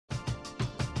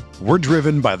We're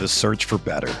driven by the search for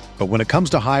better. But when it comes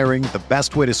to hiring, the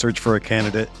best way to search for a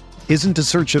candidate isn't to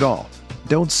search at all.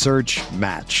 Don't search,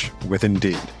 match with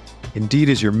Indeed. Indeed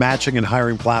is your matching and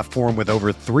hiring platform with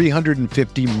over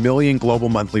 350 million global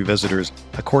monthly visitors,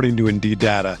 according to Indeed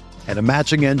data, and a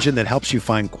matching engine that helps you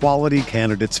find quality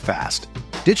candidates fast.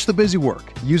 Ditch the busy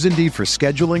work. Use Indeed for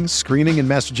scheduling, screening, and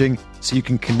messaging so you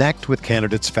can connect with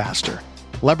candidates faster.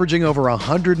 Leveraging over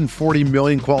 140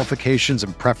 million qualifications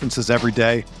and preferences every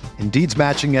day, Indeed's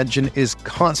matching engine is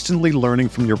constantly learning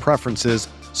from your preferences,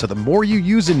 so the more you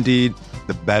use Indeed,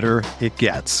 the better it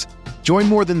gets. Join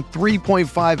more than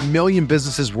 3.5 million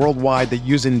businesses worldwide that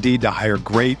use Indeed to hire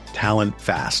great talent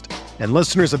fast. And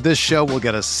listeners of this show will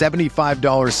get a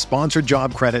 $75 sponsored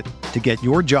job credit to get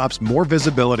your jobs more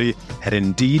visibility at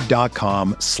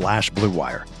Indeed.com/Blue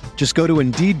Wire. Just go to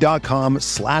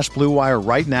Indeed.com/Blue Wire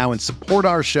right now and support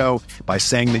our show by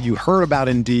saying that you heard about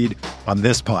Indeed on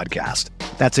this podcast.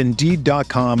 That's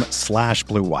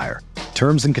Indeed.com/Blue Wire.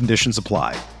 Terms and conditions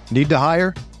apply. Need to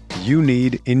hire? You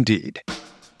need Indeed.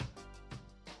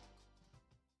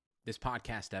 This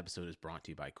podcast episode is brought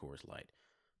to you by Coors Light.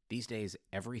 These days,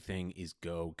 everything is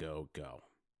go, go, go.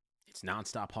 It's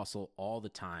nonstop hustle all the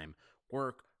time.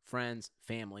 Work, friends,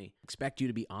 family, expect you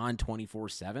to be on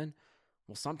 24/7.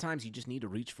 Well, sometimes you just need to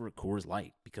reach for a Coors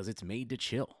Light because it's made to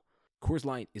chill. Coors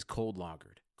Light is cold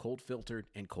lagered, cold filtered,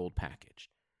 and cold packaged.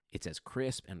 It's as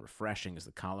crisp and refreshing as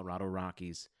the Colorado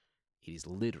Rockies. It is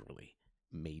literally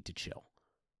made to chill.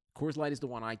 Coors Light is the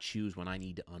one I choose when I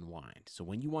need to unwind. So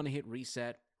when you want to hit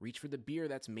reset, reach for the beer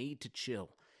that's made to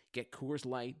chill. Get Coors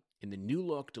Light in the new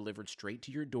look delivered straight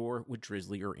to your door with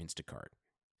Drizzly or Instacart.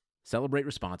 Celebrate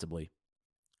responsibly.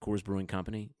 Coors Brewing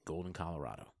Company, Golden,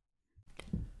 Colorado.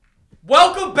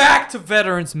 Welcome back to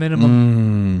Veterans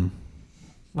Minimum.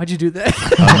 Why'd you do that?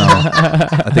 I don't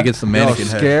know. I think it's the mannequin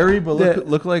head. Scary, but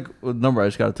look like what number I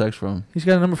just got a text from. He's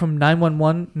got a number from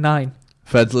 9119.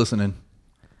 Fed's listening.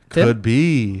 Tim? Could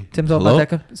be. Tim's all Hello? about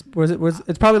that.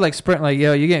 It's probably like Sprint, like,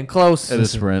 yo, you're getting close. It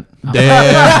is Sprint.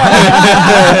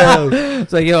 Damn.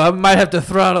 It's like, yo, I might have to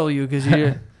throttle you because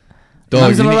you're Dog,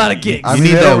 using you a need- lot of gigs. I You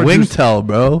mean, need they that don't wing reduce- tail,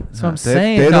 bro. That's what I'm They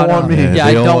saying. don't want me. Yeah,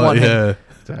 I they don't want him.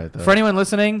 Yeah. For anyone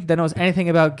listening that knows anything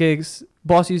about gigs,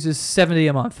 Boss uses 70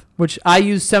 a month, which I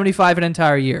use 75 an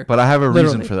entire year. But I have a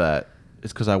Literally. reason for that.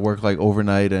 It's because I work like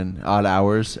overnight and odd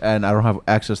hours, and I don't have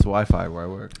access to Wi-Fi where I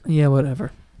work. Yeah,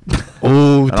 whatever.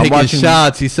 Oh, And I'm taking watching-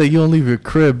 shots. He said you don't leave your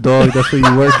crib, dog. That's where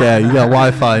you work at. You got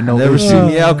Wi-Fi. No Never issue. see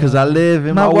me out because I live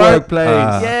in my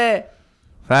workplace. Yeah.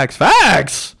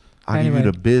 Facts. I give Anyway.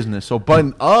 you the business. So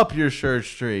button up your shirt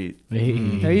straight. There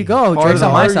you go. Part of Drake's the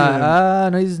on my argument.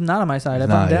 side. No, he's not on my side. I He's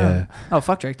brought him not, down. yeah. Oh,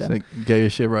 fuck Drake It's then. like, get your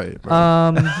shit right,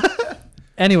 bro.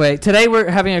 Anyway, today we're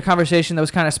having a conversation that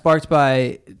was kind of sparked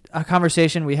by a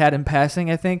conversation we had in passing,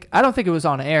 I think. I don't think it was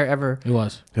on air ever. It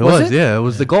was. It Was was, it? yeah. It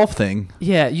was the golf thing.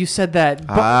 Yeah, you said that. Tim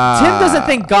doesn't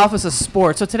think golf is a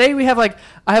sport. So today we have I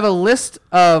have a list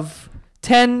of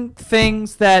 10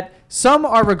 things that some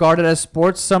are regarded as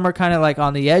sports. Some are kind of like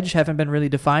on the edge, haven't been really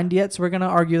defined yet. So we're going to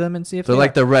argue them and see if They're they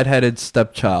like are. the redheaded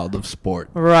stepchild of sport.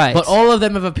 Right. But all of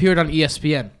them have appeared on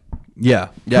ESPN. Yeah.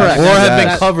 Yes. Correct. Or have been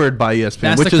Yes. covered by ESPN,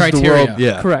 That's which the is criteria. the world.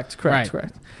 Yeah. Correct. Right.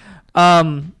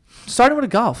 Starting with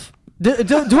golf. Do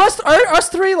us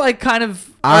three like kind of...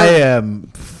 I am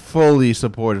fully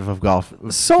supportive of golf.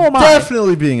 So am I.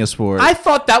 Definitely being a sport. I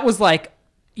thought that was like,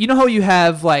 you know how you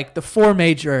have like the 4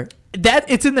 major, that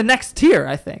it's in the next tier,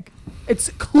 I think. It's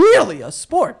clearly a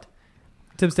sport.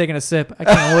 Tim's taking a sip. I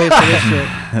can't wait for this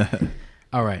shit.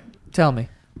 All right. Tell me.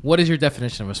 What is your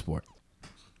definition of a sport?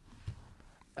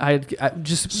 I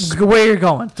just where you're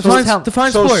going. Define Tell-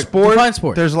 sport. Define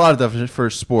sport. There's a lot of definitions for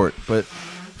sport, but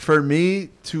for me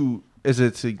is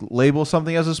it to label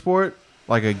something as a sport,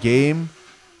 like a game,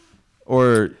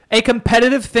 or a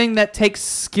competitive thing that takes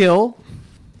skill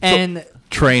and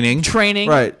Training. training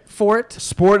right? for it.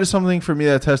 Sport is something for me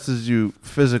that tests you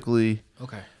physically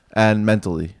Okay. and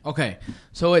mentally. Okay.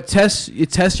 So it tests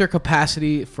your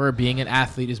capacity for being an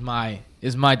athlete is my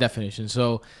definition.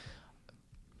 So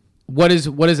what is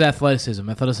athleticism?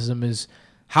 Athleticism is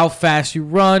how fast you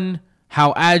run,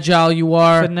 how agile you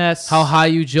are, Finesse. how high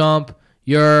you jump,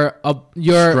 your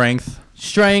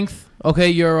strength. Okay,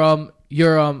 your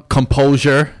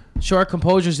Composure. short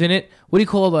composure's in it. What do you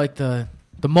call like the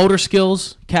motor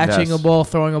skills? Catching Yes. a ball,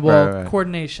 throwing a ball, Right.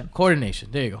 Coordination. coordination.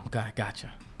 There you go.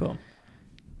 Gotcha. Boom.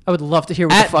 I would love to hear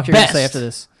what At the fuck you're going to say best. after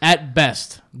this. At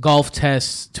best, golf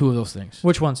tests 2 of those things.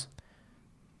 Which ones?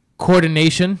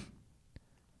 Coordination.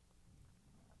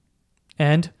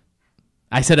 And?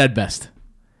 I said at best.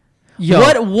 Yo.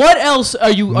 What else are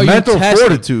you Mental testing?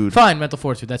 fortitude. Fine, mental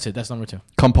fortitude. That's it. That's number 2.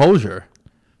 Composure.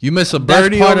 You miss a That's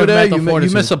birdie part over of there. mental You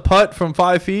fortitude. miss a putt from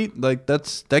 5 feet. Like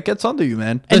that gets under you,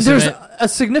 man. And Listen, there's man. a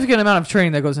significant amount of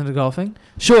training that goes into golfing.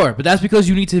 Sure, but that's because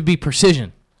you need to be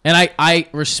precision. And I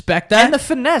respect that. And the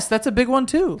finesse, that's a big one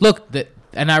too. Look,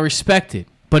 and I respect it,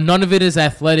 but none of it is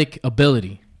athletic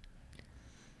ability.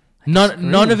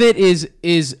 None of it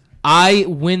is I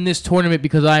win this tournament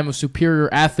because I am a superior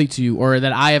athlete to you or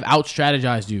that I have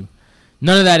out-strategized you.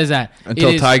 None of that is that. Until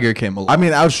It is- Tiger came along. I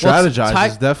mean, out strategize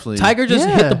Ti- is definitely Tiger just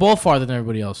Yeah. hit the ball farther than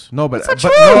everybody else. no, but That's but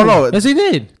not no, true. Yes, he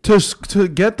did. to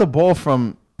get the ball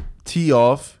from tee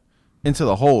off into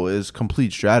the hole is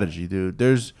complete strategy, dude.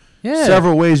 There's Yeah.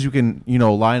 several ways you can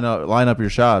line up your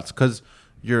shots because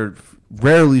you're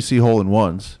rarely see hole in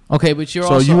ones. Okay, but you're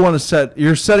So also... you want to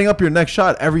you're setting up your next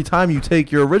shot every time you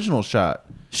take your original shot.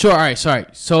 Sure, all right, sorry.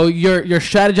 So you're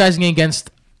strategizing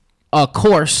against a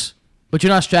course, but you're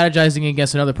not strategizing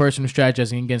against another person who's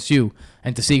strategizing against you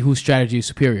and to see whose strategy is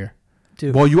superior.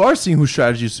 Dude. Well, you are seeing whose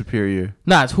strategy is superior.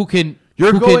 Nah, it's who can...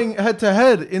 You're who going head to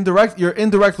head, You're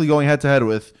indirectly going head to head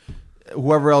with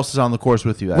whoever else is on the course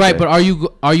with you. That Right, day. but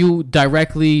are you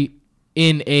directly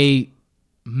in a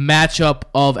matchup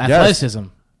of athleticism?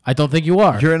 I don't think you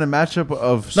are. you're in a matchup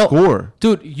of No. score.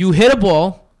 Dude, you hit a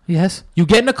ball, Yes. you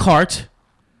get in a cart,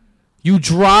 you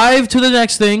drive to the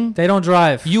next thing, They don't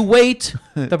drive. you wait.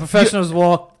 The professionals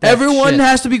walk. that Everyone shit.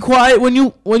 has to be quiet when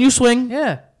you swing.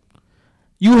 Yeah.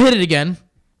 You hit it again.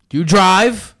 You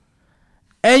drive,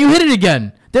 and you hit it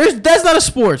again. That's not a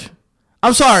sport.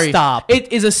 I'm sorry. Stop.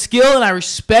 It is a skill, and I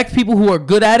respect people who are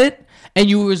good at it. And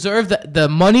you deserve the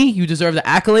money, you deserve the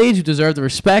accolades, you deserve the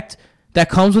respect that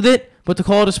comes with it. But to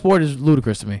call it a sport is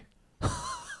ludicrous to me.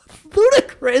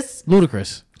 Ludicrous.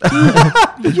 Ludicrous.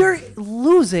 You're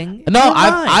losing. No, your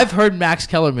mind. I've heard Max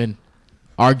Kellerman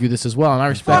argue this as well, and I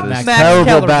respect Fuck Max. Max Terrible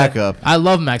Kellerman. backup. I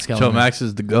love Max Kellerman. Joe Max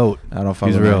is the GOAT. I don't fuck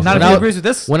He's with real. Max. Not if When he I- agrees with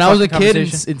this. When I was a fucking kid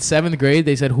conversation. in 7th grade,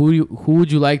 they said, who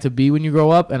would you like to be when you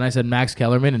grow up? And I said Max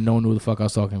Kellerman, and no one knew who the fuck I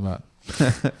was talking about.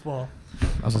 Well,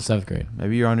 I was in 7th grade.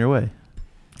 Maybe you're on your way.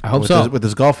 I hope with so. With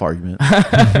this golf argument.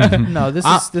 no, this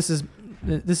Ah. is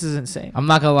insane. I'm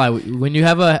not gonna lie. When you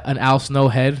have an Al Snow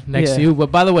head next to Yeah. you,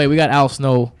 but by the way, we got Al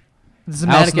Snow. This is a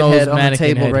Al mannequin Snow's head on the mannequin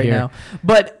table head right here. now.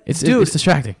 But dude, It's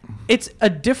distracting. it's a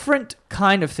different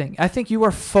kind of thing. I think you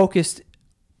are focused.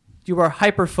 You are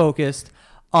hyper focused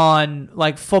on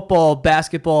like football,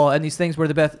 basketball, and these things where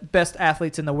the best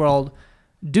athletes in the world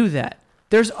do that.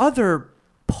 There's other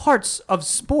parts of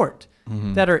sport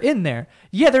that are in there.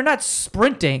 Yeah, they're not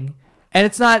sprinting, and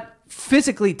it's not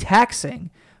physically taxing,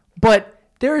 but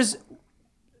there's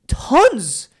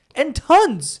tons and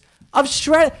tons of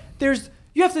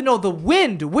you have to know the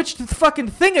wind. Which fucking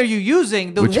thing are you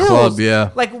using? The Which hills. club, yeah.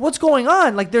 Like, what's going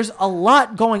on? Like, there's a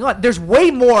lot going on. There's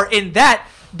way more in that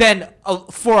than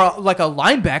for a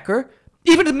linebacker.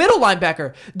 Even the middle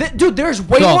linebacker. Dude, there's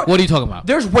way Dog, more. what are you talking about?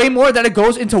 There's way more that it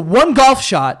goes into one golf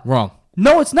shot. Wrong.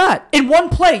 No, it's not. In one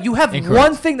play, you have Incorrect.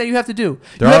 one thing that you have to do.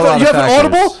 There you are a lot you of have an factors.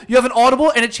 audible. You have an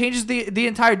audible, and it changes the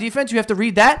entire defense. You have to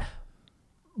read that,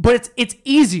 but it's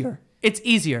easier. It's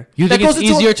easier. You That think it's goes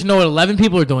into easier to know what 11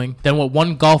 people are doing than what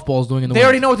one golf ball is doing in the They wind?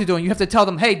 already know what they're doing. You have to tell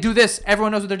them, hey, do this.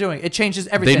 Everyone knows what they're doing. It changes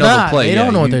They everything. know Nah, the play. they yeah,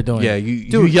 don't know what you- they're doing. Yeah, you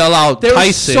Dude, yell out there's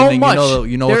Tyson, so and much.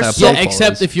 you know what There's that so- play Yeah, call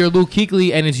except is. if you're Luke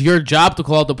Kuechly and it's your job to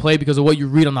call out the play because of what you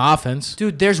read on the offense.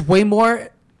 Dude, there's way more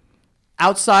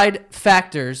outside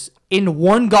factors in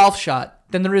one golf shot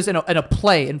than there is in a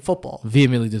play in football.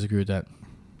 Vehemently disagree with that.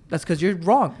 That's because you're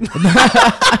wrong.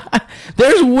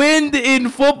 There's wind in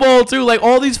football too. Like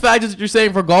all these factors that you're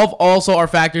saying for golf also are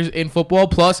factors in football.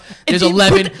 Plus, there's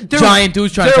 11 giant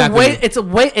dudes trying to tackle you.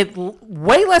 It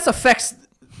way less affects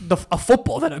a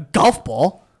football than a golf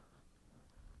ball.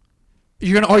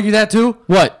 You're gonna argue that too?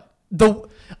 What?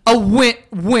 A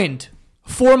wind,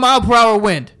 4 mile per hour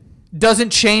wind, doesn't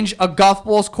change a golf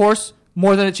ball's course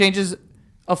more than it changes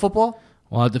a football.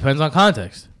 Well, it depends on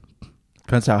context.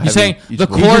 Depends how heavy. You're saying each the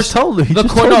ball- course, just told you- he the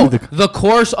just cour- told no, you the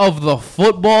course of the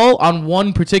football on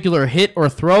one particular hit or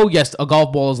throw. Yes, a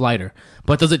golf ball is lighter,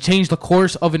 but does it change the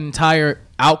course of an entire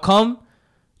outcome?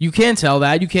 You can't tell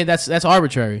that. You can't. That's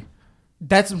arbitrary.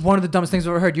 That's one of the dumbest things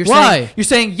I've ever heard. Why? You're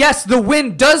saying yes, the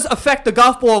wind does affect the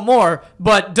golf ball more,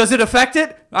 but does it affect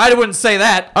it? I wouldn't say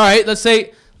that. All right, let's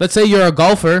say you're a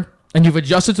golfer and you've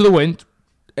adjusted to the wind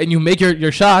and you make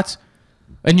your shots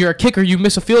and you're a kicker, you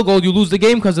miss a field goal, you lose the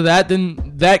game because of that,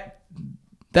 then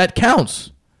that counts.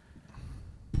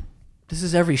 This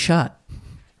is every shot.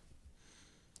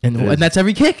 And that's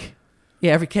every kick.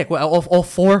 Yeah, every kick. Well, all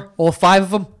 5 of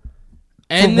them.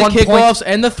 And For the 1 point. kickoffs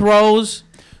and the throws.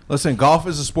 Listen, golf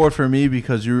is a sport for me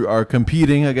because you are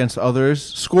competing against others.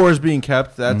 Scores being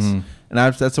kept.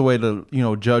 That's a way to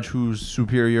judge who's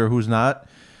superior, who's not.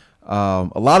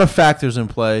 A lot of factors in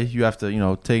play. You have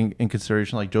to, take in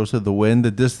consideration, like Joe said, the wind,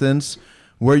 the distance,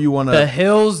 where you want to. The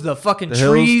hills, the fucking the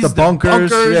trees, hills, the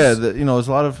bunkers. Yeah, there's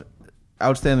a lot of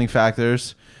outstanding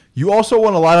factors. You also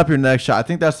want to line up your next shot. I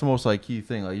think that's the most key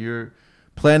thing. Like you're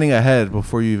planning ahead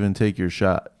before you even take your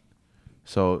shot.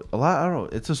 So I don't know.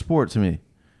 It's a sport to me.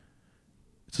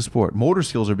 It's a sport. Motor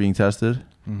skills are being tested.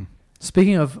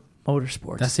 Speaking of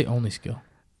motorsports, That's the only skill.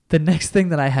 the next thing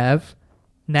that I have,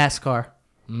 NASCAR.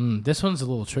 This one's a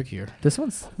little trickier. This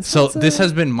one's This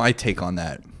has been my take on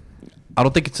that. I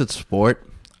don't think it's a sport.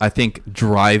 I think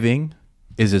driving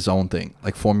is its own thing.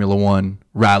 Like Formula One,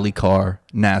 rally car,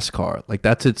 NASCAR. Like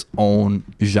that's its own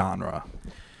genre.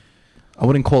 I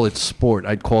wouldn't call it sport.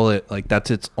 I'd call it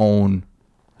that's its own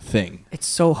thing. It's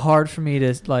so hard for me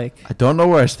to I don't know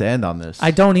where I stand on this.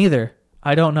 I don't either.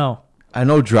 I don't know. I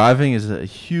know driving is a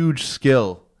huge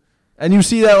skill, and you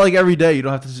see that every day. You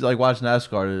don't have to watch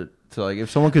NASCAR to if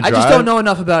someone could I drive. just don't know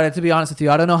enough about it, to be honest with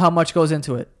you. I don't know how much goes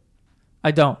into it.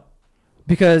 I don't.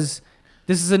 Because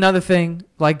this is another thing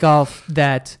like golf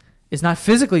that is not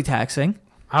physically taxing.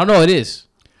 I don't know. It is.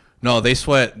 No, they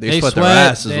sweat. They sweat their sweat,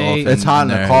 asses they- off. It's hot in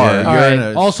the there, car. yeah. All You're right.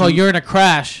 in a Also, suit. you're in a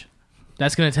crash.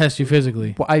 That's gonna test you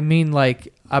physically. Well, I mean,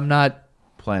 I'm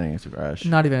planning to crash.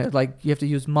 not even you have to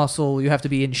use muscle. You have to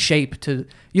be in shape to.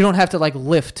 You don't have to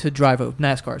lift to drive a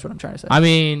NASCAR. Is what I'm trying to say. I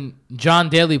mean, John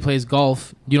Daly plays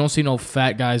golf. You don't see no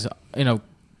fat guys in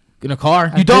a car.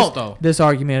 You And don't though. This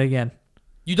argument again.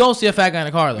 You don't see a fat guy in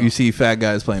a car though. You see fat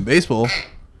guys playing baseball.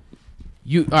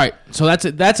 All right. So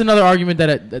that's another argument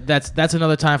that's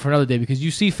another time for another day because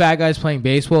you see fat guys playing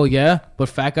baseball, yeah, but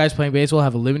fat guys playing baseball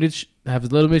have a limited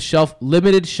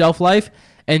shelf life,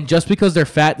 and just because they're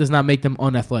fat does not make them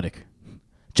unathletic.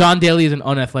 John Daly is an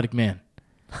unathletic man.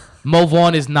 Mo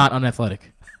Vaughn is not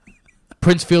unathletic.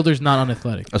 Prince Fielder's not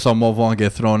unathletic. I saw Mo Vaughn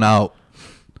get thrown out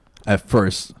at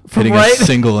first, From hitting right? a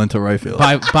single into right field.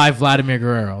 by Vladimir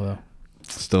Guerrero though.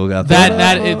 Still got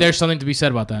There's something to be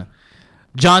said about that.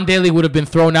 John Daly would have been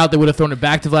thrown out. They would have thrown it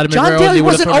back to Vladimir John Guerrero. Daly They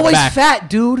would have wasn't thrown it always back. fat,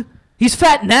 dude. He's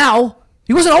fat now.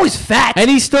 He wasn't always fat. And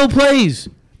he still plays.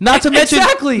 Not to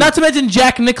mention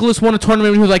Jack Nicklaus won a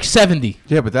tournament when he was 70.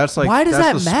 Yeah, but that's Why does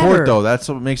that's that the matter? sport though. That's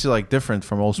what makes it different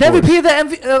from all The sports.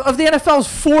 MVP of the NFL is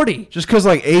 40. Just because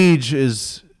age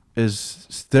is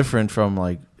different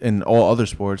from in all other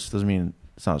sports doesn't mean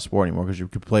it's not a sport anymore because you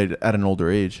could play it at an older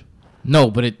age.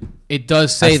 No, but it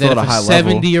does say That's that still if at a a high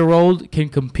level. 70-year-old can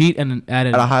compete at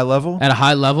At a high level. at a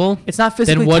high level, It's not then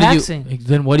physically what taxing.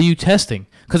 then what are you testing?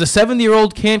 Because a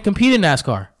 70-year-old can't compete in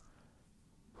NASCAR.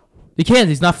 He can't.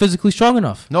 He's not physically strong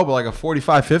enough. No, but a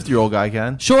 45, 50-year-old guy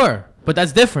can. Sure, but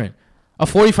that's different. A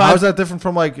 45 How is that different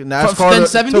from NASCAR Then to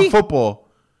 70? football?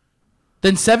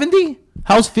 Then 70?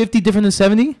 How's 50 different than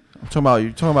 70? You're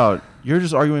talking about you're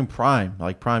just arguing prime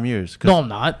years. 'Cause- No, I'm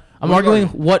not. I'm What are you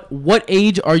arguing what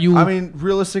age are you I mean,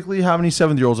 realistically, how many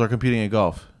 70-year-olds are competing in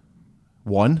golf?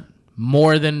 One.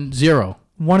 more than 0?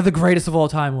 One of the greatest of all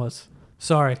time was.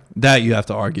 Sorry. that. You have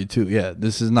to argue too. Yeah,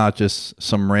 this is not just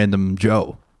some random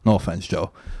Joe. No offense,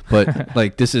 Joe, but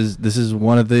this is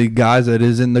one of the guys that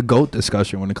is in the GOAT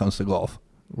discussion when it comes to golf.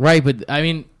 Right, but I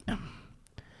mean,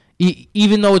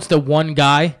 even though it's the one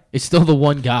guy, it's still the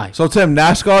one guy. So Tim,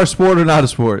 NASCAR sport or not a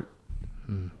sport?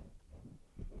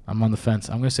 I'm on the fence.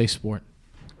 I'm gonna say sport.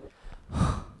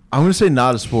 I'm gonna say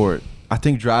not a sport. I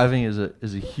think driving is a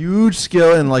huge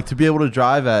skill, and to be able to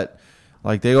drive at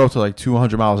they go up to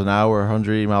 200 miles an hour,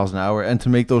 180 miles an hour, and to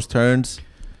make those turns.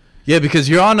 Yeah, because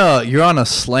you're on a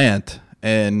slant,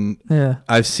 and Yeah.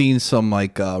 I've seen some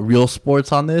real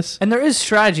sports on this. And there is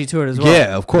strategy to it as well.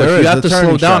 Yeah, of course. There You is have the to turning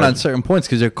slow down on strategy. certain points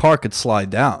because your car could slide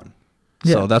down.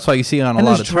 Yeah. So that's why you see it on a And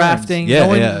lot there's of drafting, turns. Yeah,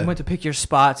 knowing yeah. when to pick your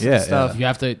spots Yeah, and stuff. You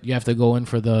have to go in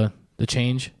for the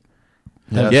change.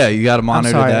 Yeah, you got to I'm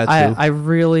monitor sorry. that too. I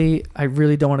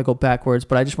really don't want to go backwards,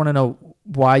 but I just want to know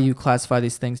why you classify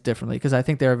these things differently because I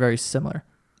think they are very similar.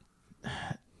 All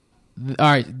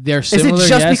right, they're Is similar. it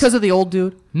just yes. because of the old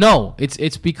dude? No,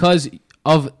 it's because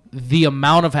of the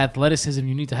amount of athleticism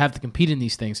you need to have to compete in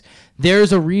these things.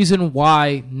 There's a reason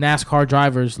why NASCAR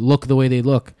drivers look the way they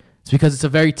look. It's because it's a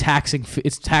very taxing.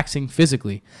 It's taxing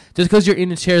physically. Just because you're in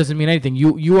the chair doesn't mean anything.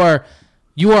 You are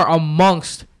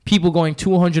amongst people going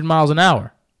 200 miles an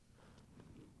hour.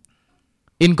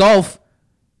 In golf,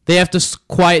 they have to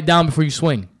quiet down before you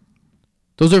swing.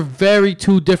 Those are very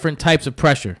two different types of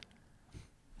pressure.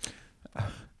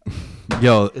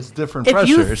 Yo, It's different If pressure.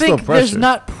 you It's still think there's pressure.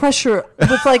 not pressure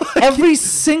with every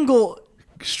single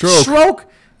Stroke.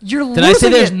 you're Did I say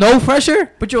losing there's it. no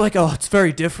pressure? But you're oh, it's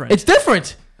very different. It's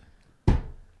different.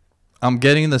 I'm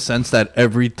getting the sense that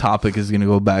every topic is going to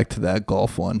go back to that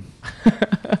golf one.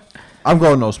 I'm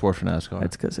going no sport for NASCAR.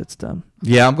 That's because it's dumb.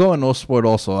 Yeah, I'm going no sport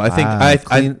also. I think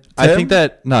Clean. I Tim? think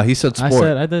that no, he said sport.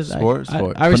 I did. Sport?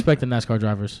 I respect the NASCAR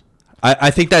drivers.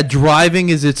 I think that driving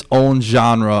is its own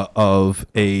genre of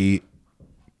a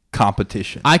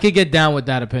competition. I could get down with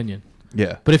that opinion.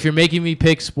 Yeah. But if you're making me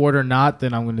pick sport or not,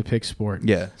 then I'm going to pick sport.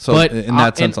 Yeah. So But in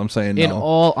that sense, I'm saying no. In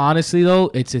all honesty, though,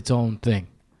 it's its own thing.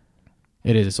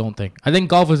 It is its own thing. I think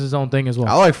golf is its own thing as well.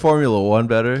 I like Formula One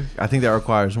better. I think that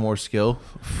requires more skill.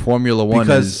 Formula One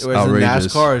Because is whereas in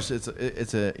outrageous. NASCAR,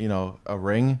 it's a a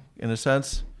ring in a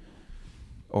sense,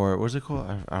 or what's it called?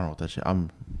 I don't know what that shit.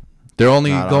 They're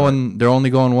only Not going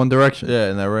one direction. Yeah,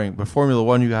 in that ring. But Formula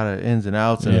One, you got ins and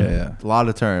outs and Yeah.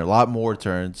 a lot more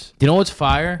turns. Do you know what's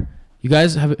fire? You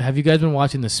guys have you guys been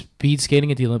watching the speed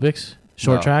skating at the Olympics?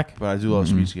 Short No, track? but I do love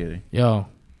speed skating. Yo,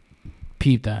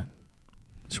 peep that.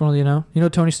 Which one do you know? You know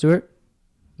Tony Stewart?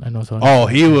 I know Tony. Oh,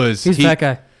 he's He's a fat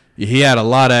guy. He had a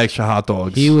lot of extra hot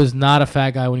dogs. He was not a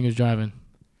fat guy when he was driving.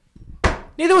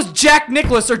 Neither was Jack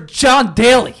Nicklaus or John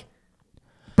Daly.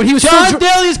 But he was John still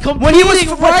Daly is competing when he was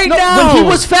right now. When he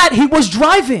was fat, he was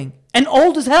driving and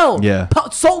old as hell. Yeah.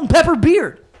 Salt and pepper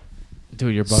beard.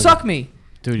 Dude, you're bugging. Suck me.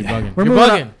 Dude, you're bugging. We're You're moving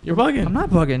bugging. on. You're bugging. I'm not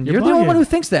bugging. You're You're the only bugging. one who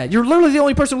thinks that. You're literally the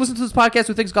only person who listens to this podcast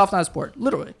who thinks golf's not a sport.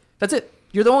 Literally. That's it.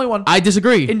 You're the only one. I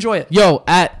disagree. Enjoy it. Yo,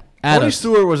 at Tony us.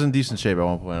 Stewart was in decent shape at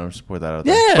one point. I'm just put that out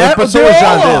there. Yeah. but so They was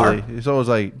all John are. Daly. So it was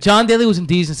like, John Daly was in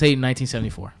decent state in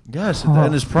 1974. yes,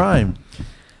 in his prime.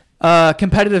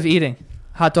 Competitive eating.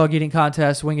 Hot dog eating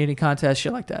contest, wing eating contest,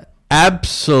 shit like that.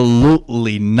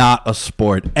 absolutely not a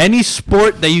sport. Any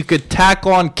sport that you could tack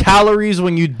on calories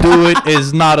when you do it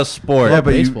is not a sport. Yeah,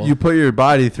 but baseball. you put your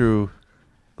body through,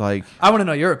 like, I want to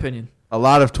know your opinion. a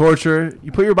lot of torture.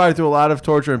 You put your body through a lot of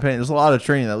torture and pain. There's a lot of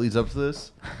training that leads up to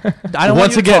this. I don't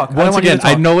want you to talk.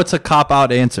 I know it's a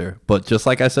cop-out answer, but just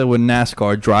like I said with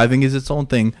NASCAR, driving is its own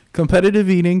thing. Competitive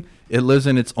eating, it lives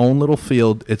in its own little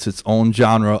field. It's its own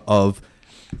genre of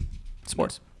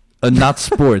sports. not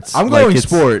sports. I'm Like, going it's-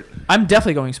 sport. I'm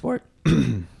definitely going sport.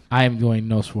 I am going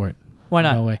no sport. Why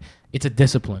not? No way. It's a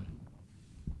discipline.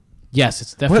 Yes,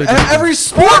 it's definitely. But a discipline. every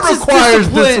sport Sports is requires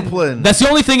discipline. discipline. That's the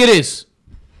only thing it is.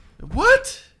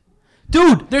 What?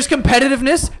 Dude, there's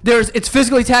competitiveness. It's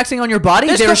physically taxing on your body.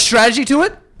 There's There's strategy to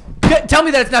it. Tell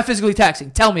me that it's not physically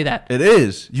taxing. Tell me that. It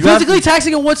is. You have Physically to-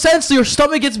 taxing in what sense? So your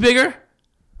stomach gets bigger?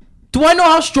 Do I know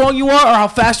how strong you are or how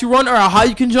fast you run or how high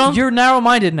you can jump? You're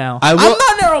narrow-minded now. I'm not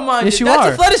narrow-minded. Yes, you That's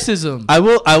are. athleticism. I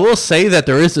will say that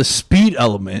there is a speed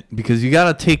element because you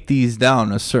got to take these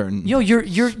down a certain. Yo, you're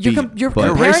speed, but- You're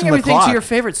comparing racing the everything to clock. your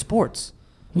favorite sports.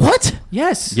 What?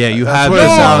 Yes. Yeah, you That's have. what it No,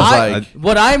 sounds I- like.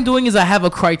 What I'm doing is I have a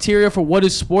criteria for what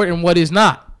is sport and what is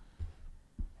not.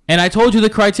 And I told you the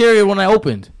criteria when I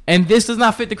opened. And this does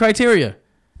not fit the criteria.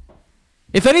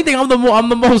 If anything, I'm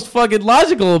the most fucking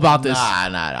logical about this.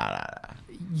 Nah.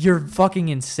 You're fucking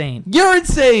insane. You're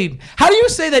insane. How do you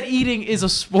say that eating is a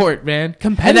sport, man?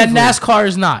 And that Competitively. NASCAR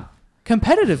is not?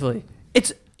 Competitively,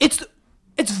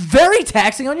 it's very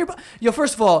taxing on your body. Yo,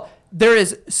 first of all, there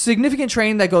is significant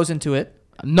training that goes into it.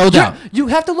 No doubt. You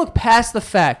have to look past the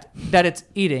fact that it's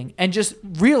eating and just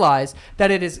realize that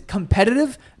it is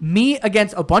competitive, me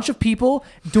against a bunch of people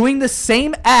doing the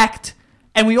same act,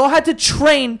 and we all had to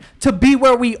train to be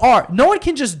where we are. No one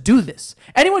can just do this.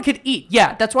 Anyone can eat.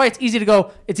 Yeah, that's why it's easy to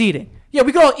go, it's eating. Yeah,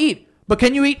 we could all eat, but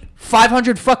can you eat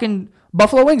 500 fucking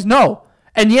buffalo wings? No.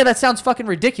 And yeah, that sounds fucking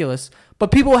ridiculous,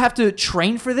 but people have to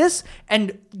train for this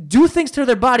and do things to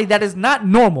their body that is not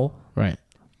normal Right.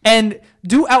 and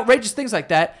do outrageous things like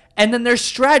that. And then there's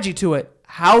strategy to it.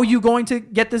 How are you going to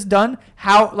get this done?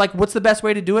 What's the best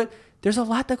way to do it? There's a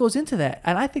lot that goes into that.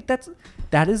 And I think that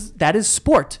is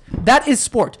sport. That is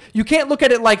sport. You can't look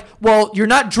at it like, well, you're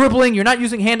not dribbling, you're not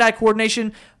using hand-eye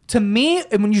coordination. To me,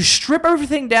 and when you strip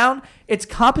everything down, it's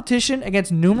competition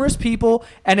against numerous people,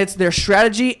 and it's their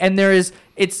strategy, and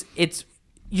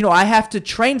I have to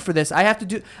train for this.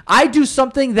 I do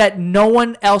something that no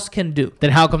one else can do.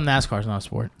 Then how come NASCAR is not a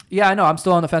sport? Yeah, I know. I'm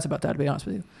still on the fence about that, to be honest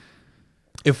with you.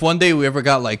 If one day we ever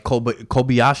got like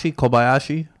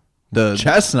Kobayashi, the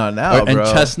Chestnut now, and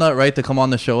bro. Chestnut, right, to come on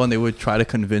the show and they would try to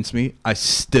convince me, I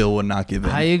still would not give in.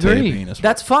 I to it agree. being a sport.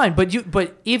 That's fine, but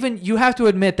even you have to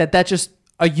admit that that's just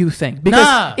a you thing. Because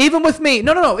Nah. even with me,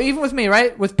 no, even with me,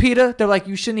 right? With PETA, they're like,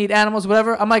 you shouldn't eat animals,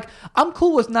 whatever. I'm like, I'm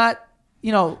cool with not,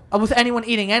 with anyone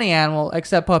eating any animal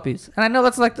except puppies. And I know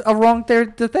that's like a wrong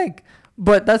thing to think,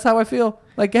 but that's how I feel.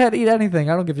 Like, go ahead, eat anything.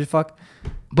 I don't give a fuck.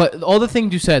 But all the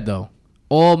things you said, though,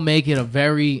 all make it a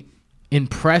very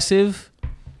impressive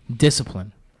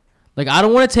discipline. Like, I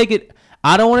don't want to take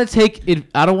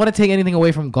anything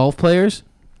away from golf players.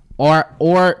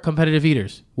 or competitive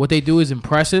eaters. What they do is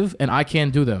impressive, and I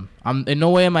can't do them. I'm in no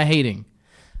way am I hating,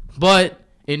 but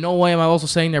in no way am I also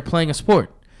saying they're playing a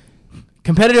sport.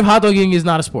 Competitive hot dog eating is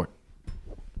not a sport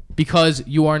because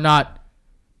you are not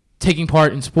taking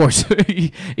part in sports.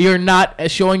 You're not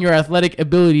showing your athletic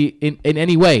ability in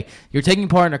any way. You're taking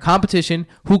part in a competition.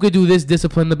 Who could do this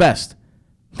discipline the best?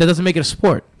 That doesn't make it a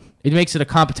sport. It makes it a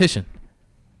competition.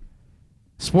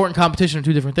 Sport and competition are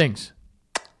two different things.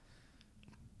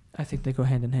 I think they go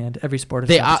hand in hand. Every sport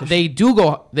is competition. They do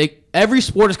go. Every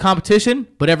sport is competition,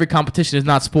 but every competition is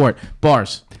not sport.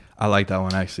 Bars. I like that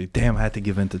one actually. Damn, I had to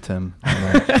give in to Tim.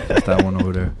 Just that one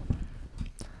over there.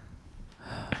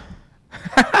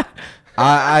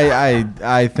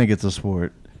 I think it's a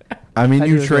sport. I mean, I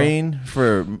do you as train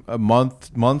for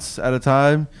months at a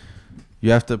time.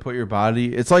 You have to put your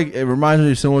body. It's like it reminds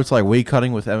me similar to like weight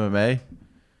cutting with MMA,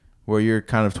 where you're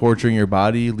kind of torturing your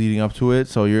body leading up to it.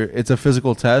 So it's a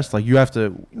physical test. Like you have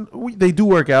to. They do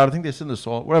work out. I think they sit in the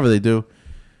salt, whatever they do,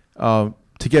 to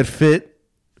get fit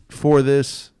for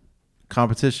this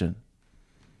competition,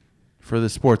 for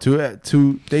this sport.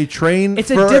 They train. It's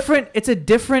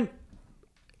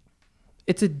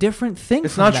a different thing.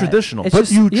 It's from not that. traditional, It's but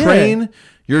just- you yeah. train.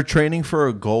 You're training for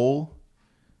a goal,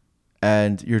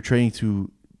 and you're training to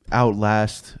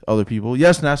outlast other people.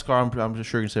 Yes, NASCAR. I'm just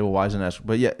sure you can say, well, why isn't NASCAR?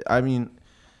 But yeah, I mean,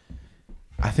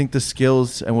 I think the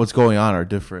skills and what's going on are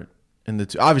different. In the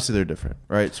two, obviously they're different,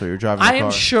 right? So you're driving. I a car.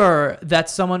 am sure that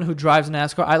someone who drives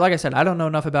NASCAR, like I said, I don't know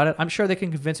enough about it. I'm sure they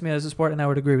can convince me that it's a sport, and I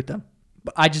would agree with them.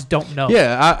 But I just don't know.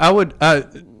 Yeah, I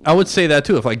would say that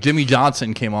too. If like Jimmy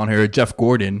Johnson came on here, or Jeff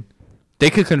Gordon, they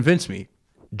could convince me.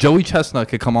 Joey Chestnut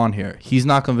could come on here. He's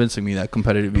not convincing me that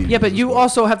competitive eating. Yeah, but is a you sport.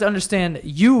 also have to understand,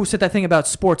 you said that thing about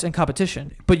sports and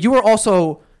competition, but you are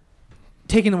also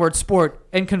taking the word sport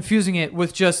and confusing it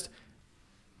with just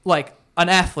like an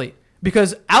athlete,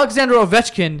 because Alexander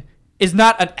Ovechkin is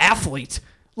not an athlete.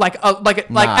 Like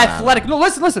athletic. No,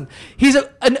 listen. He's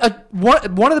one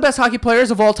of the best hockey players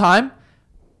of all time.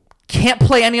 Can't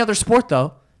play any other sport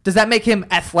though. Does that make him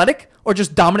athletic or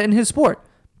just dominant in his sport?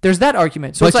 There's that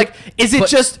argument. So But it's like, is it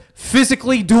just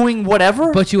physically doing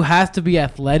whatever? But you have to be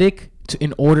athletic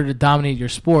in order to dominate your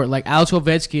sport. Like Alex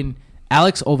Ovechkin,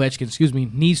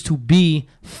 needs to be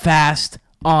fast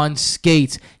on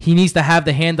skates. He needs to have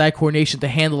the hand-eye coordination to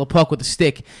handle a puck with a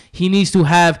stick. He needs to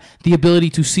have the ability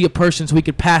to see a person so he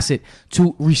could pass it,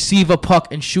 to receive a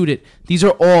puck and shoot it. These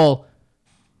are all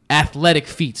athletic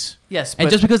feats. Yes, and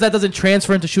but- just because that doesn't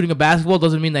transfer into shooting a basketball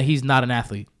doesn't mean that he's not an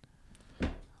athlete.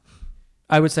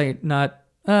 I would say not.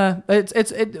 But this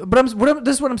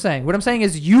is what I'm saying. What I'm saying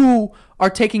is you are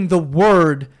taking the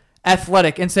word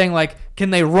athletic and saying like, can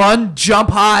they run, jump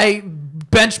high,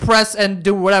 bench press, and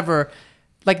do whatever?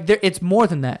 Like it's more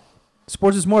than that.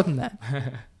 Sports is more than that.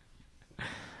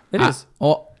 It is.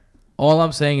 All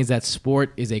I'm saying is that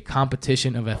sport is a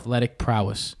competition of athletic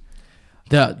prowess.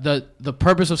 The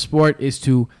purpose of sport is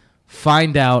to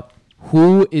find out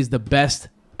who is the best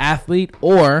athlete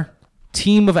or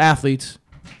team of athletes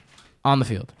on the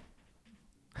field.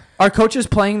 Are coaches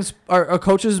are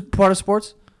coaches part of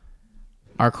sports?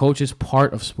 Are coaches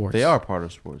part of sports? They are part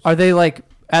of sports. Are they like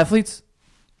athletes?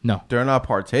 No. They're not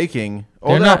partaking.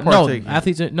 They're They're not. not partaking. No,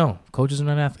 athletes. No, coaches are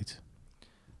not athletes.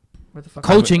 What the fuck?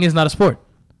 Coaching is not a sport.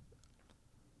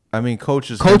 I mean,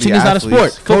 coaches. can Coaching be is not a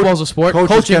athletes. sport. Football's a sport. Coaches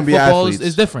Coaching can be football athletes.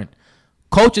 is different.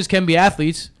 Coaches can be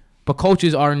athletes, but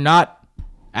coaches are not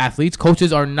athletes.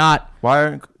 Coaches are not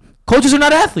athletes.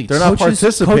 They're not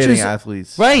participating coaches-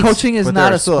 athletes. Right. Coaching is But not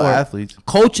they're a still sport. athletes.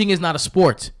 Coaching is not a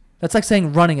sport. That's like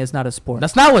saying running is not a sport.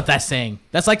 That's not what that's saying.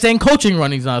 That's like saying coaching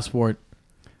running is not a sport.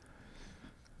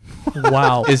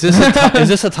 Wow. Is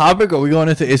this a topic? Or are we going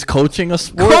into is coaching a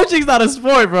sport? Coaching's not a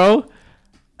sport, bro.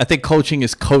 I think coaching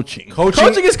is coaching.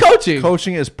 Coaching is coaching.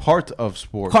 Coaching is part of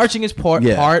sports. Coaching is part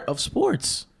Yeah. of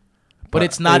sports, but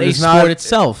it's not It a is sport not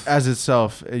itself. As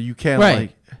itself, you can't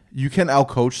Right. you can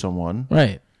outcoach someone,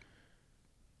 Right.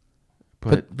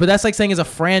 but But that's like saying is a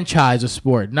franchise a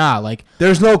sport. Nah, like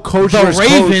there's no coach. the versus coach.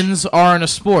 Ravens aren't a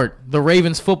sport. The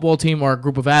Ravens football team are a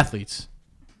group of athletes.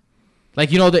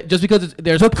 Like, you know, that just because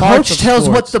there's The parts coach of tells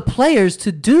what sports, the players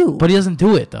to do. but he doesn't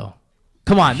do it though.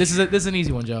 Come on, this is an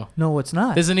easy one, Joe. No, it's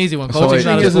not. This is an easy one. So Coaching's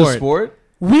not coaching a is sport. a sport.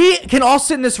 We can all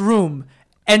sit in this room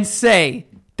and say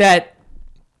that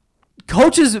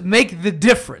coaches make the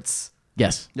difference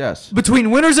Yes. Yes. between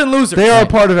winners and losers. They are a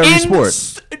part of every In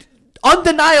sport.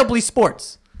 Undeniably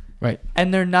sports. Right.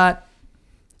 And they're not.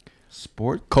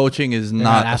 Sport. Coaching is not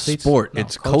not a athletes? sport. No,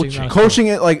 it's coaching's coaching. not a Coaching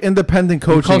it like independent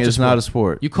coach coaching a is not sport. a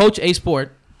sport. You coach a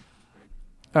sport.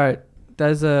 All right.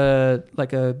 That is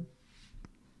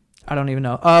I don't even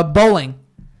know. Bowling.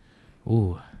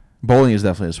 Ooh. Bowling is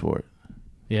definitely a sport.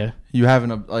 Yeah. You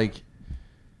haven't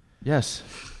yes.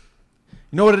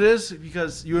 You know what it is?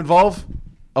 Because you involve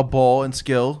a ball and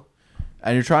skill,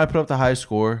 and you're trying to put up the high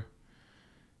score.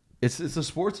 It's a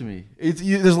sport to me.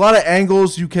 There's a lot of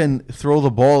angles you can throw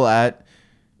the ball at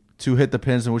to hit the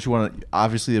pins, and what you want to.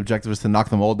 Obviously, the objective is to knock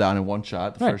them all down in one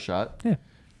shot, the first shot. Yeah.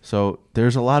 So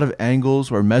there's a lot of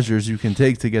angles or measures you can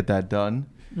take to get that done.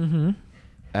 Mm-hmm.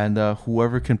 And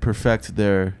whoever can perfect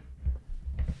their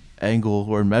angle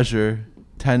or measure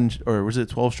 10 or was it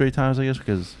 12 straight times, I guess,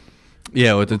 because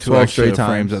Yeah, with the 2 12 extra straight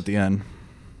frames times. at the end.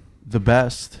 the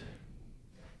best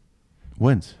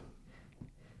wins.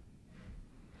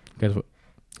 Guys,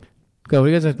 go. What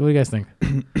do you guys think?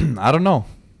 I don't know.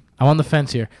 I'm on the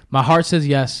fence here. My heart says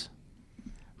yes.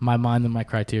 My mind and my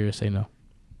criteria say no.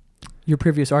 Your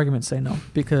previous arguments say no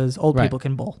because old Right. people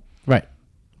can bowl Right.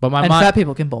 But my and mind fat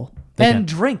people can bowl They and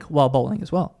can. drink while bowling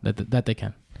as well. that they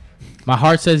can. My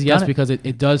heart says yes Done it. because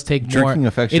it does take Drinking more.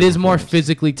 affects It your is more performance.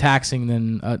 physically taxing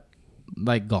than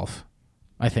like golf,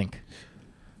 I think.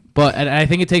 But and I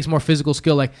think it takes more physical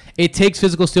skill. Like it takes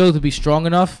physical skill to be strong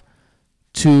enough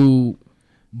to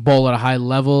bowl at a high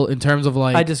level in terms of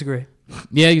like. I disagree.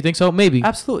 Yeah, you think so? Maybe.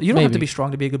 Absolutely. You don't have to Maybe. be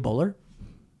strong to be a good bowler.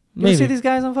 You Maybe. see these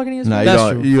guys on fucking ESPN? No,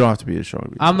 That's true. you don't have to be a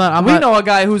strong. I'm not. We know a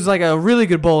guy who's like a really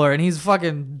good bowler and he's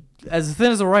fucking as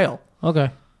thin as a rail. Okay.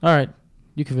 All right.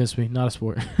 You convinced me. Not a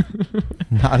sport.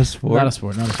 Not a sport. Not a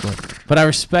sport. Not a sport. But I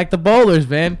respect the bowlers,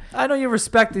 man. I know you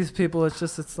respect these people.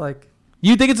 It's like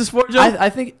You think it's a sport, Joe? I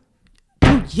think,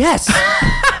 dude, yes.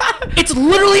 It's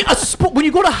literally a sport. When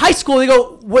you go to high school, they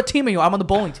go, "What team are you?" I'm on the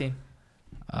bowling team.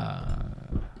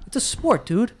 It's a sport,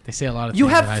 dude. They say a lot of You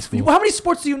things have in high school. how many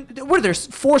sports do you? What are there?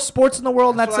 4 sports in the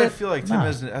world, and That's that's what I it. feel like Tim Nah.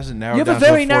 hasn't narrowed You have a down to very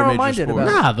 4 major narrow-minded sports.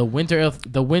 about it. Nah,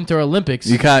 the Winter Olympics.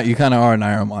 You kind of are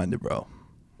narrow-minded, bro.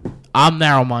 I'm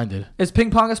narrow-minded. Is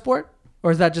ping pong a sport,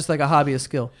 or is that just like a hobby, a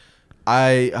skill?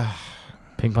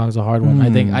 Ping pong's a hard one.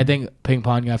 I think ping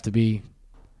pong you have to be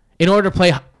in order to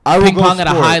play I will ping go pong at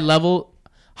a sport. high level.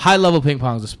 High level ping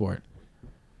pong is a sport.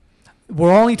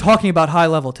 We're only talking about high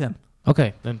level, Tim.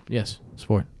 Okay, then yes,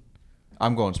 sport.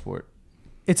 I'm going sport.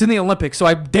 It's in the Olympics, so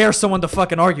I dare someone to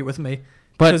fucking argue with me.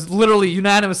 But Because literally,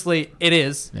 unanimously, it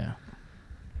is. yeah,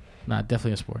 nah,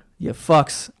 definitely a sport. You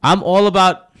fucks. I'm all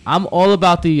about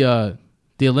the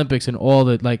Olympics and all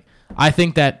the like. I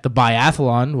think that the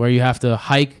biathlon where you have to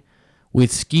hike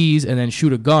with skis and then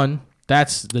shoot a gun.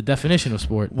 That's the definition of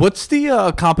sport. What's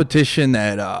the competition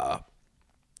that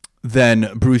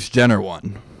then Bruce Jenner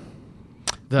won?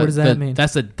 What does that mean?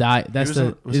 That's the die. That's Was he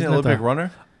isn't an that Olympic the-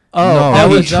 runner? Oh, No, that that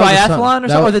was was- that was triathlon some- or that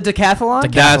something? Or was- the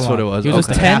decathlon? That's what it was. He was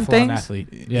Okay. a 10 decathlon things? athlete.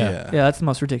 Yeah. Yeah. Yeah, that's the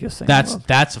most ridiculous thing. in the world.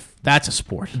 That's a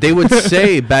sport. They would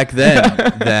say back then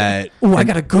that Ooh, I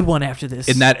got a good one after this.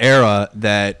 in that era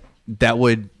that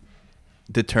would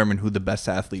determine who the best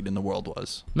athlete in the world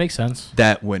was. Makes sense.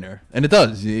 That winner. And it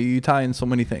does. You tie in so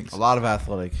many things. A lot of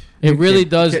athletic. It really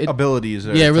does. It, abilities.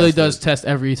 yeah, it really does test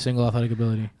every single athletic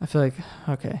ability. I feel like,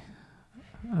 okay.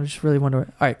 I just really wonder.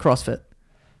 All right, CrossFit.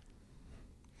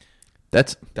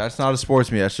 That's That's not a sport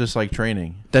to me. That's just like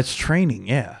training. training,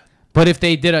 yeah. But if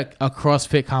they did a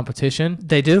CrossFit competition,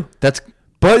 They do. That's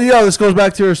But yeah, this goes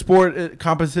back to your sport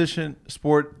competition.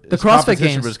 Sport. The it's CrossFit competition,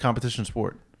 Games. but it's competition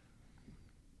sport.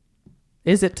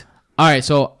 Is it? all right.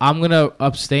 So I'm gonna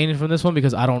abstain from this one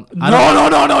because I don't.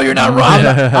 No, you're not I'm right.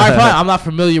 not, all right, fine. I'm not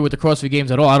familiar with the CrossFit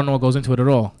Games at all. I don't know what goes into it at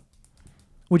all.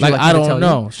 Would you Like, like, I me to don't tell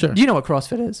know. You? Sure. Do you know what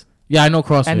CrossFit is? Yeah, I know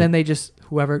CrossFit. And then they just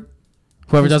whoever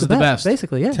does it the best.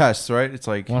 basically, yeah. Tests, right? It's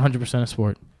like 100% a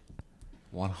sport.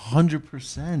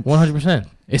 100%. 100%.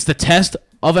 It's the test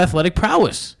of athletic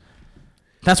prowess.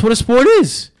 That's what a sport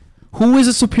is. Who is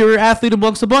a superior athlete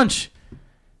amongst the bunch?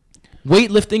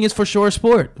 Weightlifting is for sure a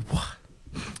sport.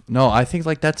 no, I think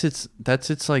like that's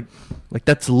like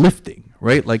that's lifting,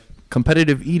 right? Like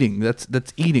competitive eating. That's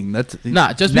eating. That's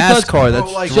Nah, just because- NASCAR. That's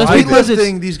Bro, like just driving. because it's-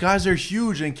 weightlifting, these guys are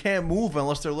huge and can't move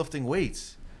unless they're lifting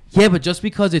weights. Yeah, but just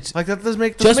because it's Like that doesn't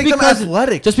make just them because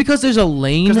athletic. just because there's a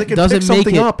lane because they can doesn't pick make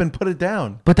something it. up and put it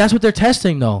down. But that's what they're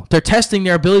testing, though. They're testing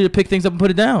their ability to pick things up and put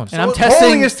it down. And I'm So testing-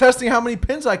 bowling is testing how many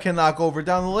pins I can knock over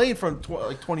down the lane from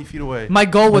like 20 feet away. My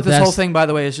goal with But this whole that's- thing, by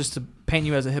the way, is just to paint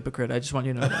you as a hypocrite. I just want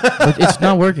you to know that. But it's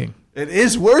not working. It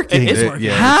is working. It is working.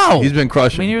 How? He's been I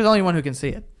crushing. mean, you're the only one who can see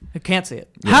it. Who can't see it.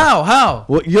 How?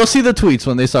 Well, you'll see the tweets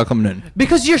when they start coming in.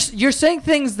 Because you're saying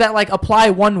things that like apply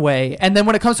one way, and then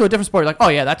when it comes to a different sport, you're like, oh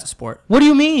yeah, that's a sport. What do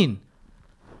you mean?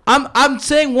 I'm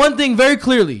saying one thing very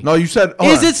clearly. No, you said.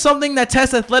 hold Is on. it something that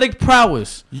tests athletic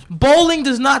prowess? Bowling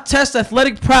does not test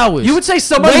athletic prowess. You would say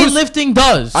someone who's- weightlifting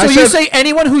does. So I you said- say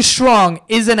anyone who's strong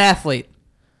is an athlete.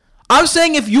 I'm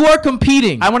saying if you are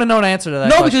competing. I want to know an answer to that.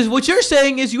 No, question. because what you're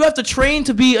saying is you have to train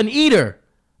to be an eater,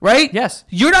 right? Yes.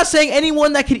 You're not saying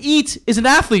anyone that can eat is an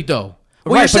athlete, though.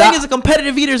 What Right, you're but saying is a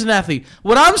competitive eater is an athlete.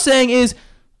 What I'm saying is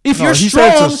if No, you're he said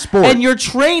it's a strong sport. and you're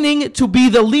training to be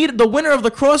the winner of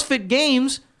the CrossFit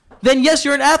Games, then yes,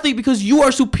 you're an athlete because you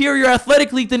are superior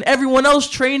athletically than everyone else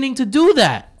training to do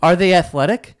that. Are they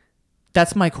athletic?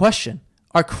 That's my question.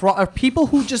 Are people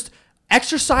who just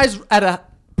exercise at a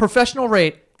professional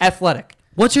rate athletic?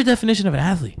 What's your definition of an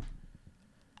athlete?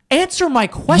 Answer my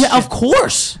question. Yeah, of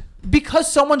course.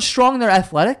 Because someone's strong, they're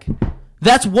athletic?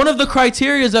 That's one of the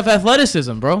criterias of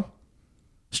athleticism, bro.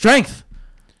 Strength.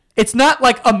 It's not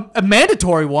like a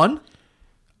mandatory one.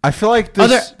 I feel like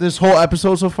this whole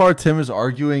episode so far, Tim is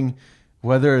arguing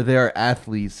whether they're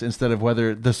athletes instead of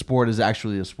whether the sport is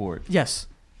actually a sport. Yes.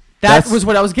 That That's- was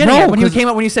what I was getting No, at when you 'cause- came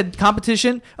up when you said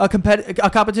competition, a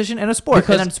competition and a sport,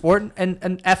 Because- and then sport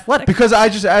and athletic. Because I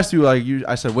just asked you,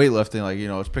 I said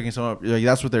weightlifting, it's picking someone up. Like,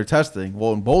 that's what they're testing.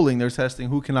 Well, in bowling, they're testing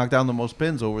who can knock down the most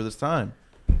pins over this time.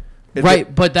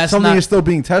 Right, but that's something not- is still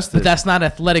being tested. But that's not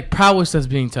athletic prowess that's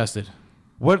being tested.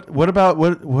 What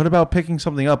about picking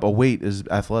something up? A weight is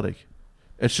athletic.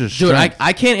 It's just Dude, strength.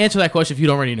 I can't answer that question if you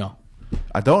don't already know.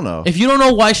 I don't know. If you don't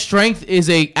know why strength is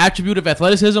a attribute of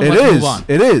athleticism, It let's is. move on.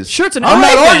 It is. Sure, it's an I'm not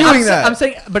Alright, then. arguing that. I'm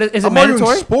saying, but is it I'm arguing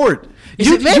mandatory? sport. Is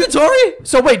it mandatory?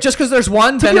 So wait, just because there's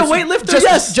one, To then be a it's- weightlifter, just,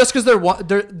 yes. Just because there's one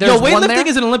there, Yo, one there. weightlifting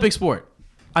is an Olympic sport.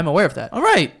 I'm aware of that. All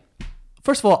right.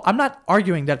 First of all, I'm not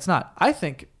arguing that it's not. I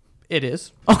think it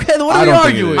is. Okay, then what I are we don't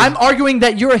think it arguing? is. I'm arguing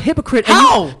that you're a hypocrite.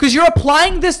 How? Because you're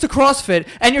applying this to CrossFit,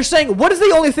 and you're saying, what is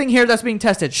the only thing here that's being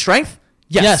tested? Strength?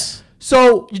 Yes.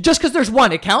 So just because there's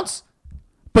one, it counts?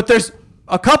 But there's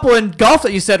a couple in golf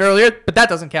that you said earlier, but that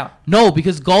doesn't count. No,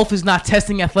 because golf is not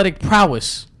testing athletic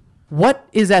prowess. What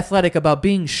is athletic about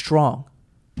being strong?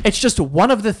 It's just one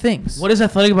of the things. What is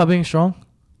athletic about being strong?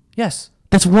 Yes.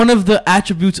 That's one of the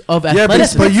attributes of Yeah,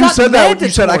 athleticism. but it's you not said that. You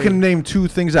said I mandatory. can name two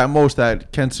things at most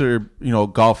that consider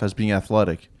golf as being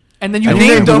athletic. And then you And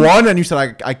named them. one, and you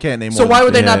said I can't name. So more why than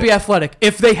would they two. not be athletic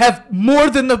if they have more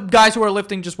than the guys who are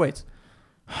lifting just weights?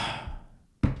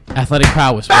 Athletic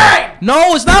prowess. Bang!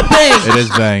 No, it's not bang. It is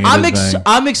bang.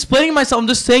 I'm explaining myself. I'm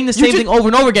just saying the same just- thing over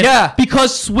and over again. Yeah.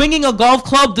 Because swinging a golf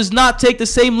club does not take the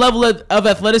same level of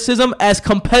athleticism as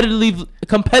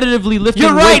competitively lifting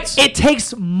You're right. weights. It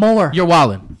takes more. You're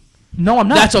wildin'. No, I'm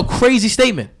not. That's a crazy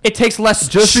statement. It takes less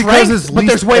Just strength, because it's but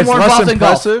there's way it's more less involved in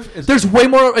golf. impressive, it's- There's way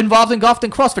more involved in golf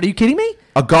than CrossFit. Are you kidding me?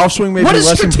 A golf swing may What be is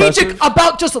less strategic impressive.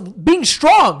 about just being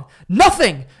strong?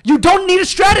 Nothing. You don't need a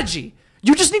strategy.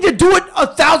 You just need to do it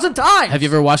 1,000 times. Have you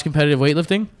ever watched competitive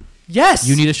weightlifting? Yes.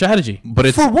 You need a strategy. But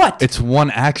it's For what? It's one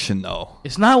action though.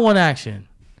 It's not one action.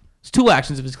 It's two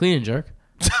actions if it's clean and jerk.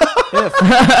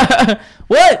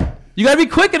 What? You gotta be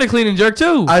quick in a clean and jerk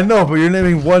too. I know, but you're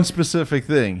naming one specific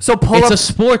thing. So pull It's up. a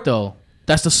sport though.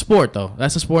 That's the sport though.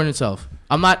 That's the sport in itself.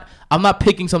 I'm not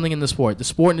picking something in the sport. The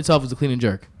sport in itself is the clean and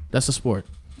jerk. That's the sport.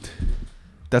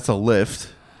 That's a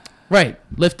lift. Right.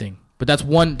 Lifting. But that's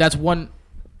one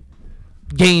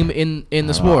game in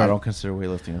the sport. I don't consider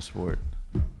weightlifting a sport.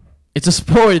 It's a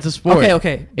sport. It's a sport.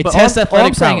 Okay. It But tests all athletic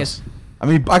I'm saying prowess. is, I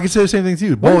mean, I can say the same thing to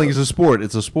you. Bowling is a sport.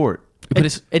 It's a sport. But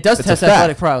it's it does It's test a fact.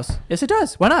 athletic prowess. Yes, it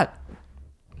does. Why not?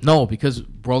 no, because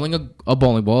rolling a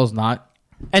bowling ball is not.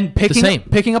 And same.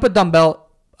 picking up a dumbbell,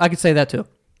 I could say that too.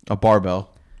 A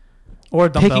barbell. Or a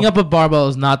dumbbell. Picking up a barbell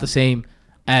is not the same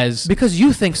as because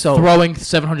you think so. throwing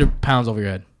 700 pounds over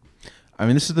your head. I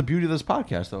mean, this is the beauty of this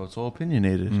podcast, though. It's all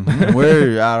opinionated.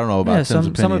 We're, I don't know about Yeah, Tim's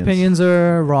opinions. some opinions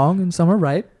are wrong and some are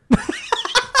right.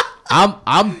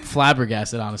 I'm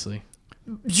flabbergasted, honestly.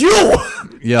 You.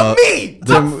 Yo,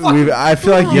 I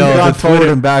feel like you've Yo, gone the forward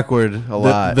Twitter- and backward a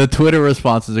lot. the Twitter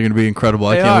responses are gonna be incredible.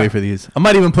 I They can't are. wait for these. I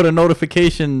might even put a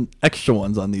notification extra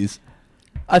ones on these.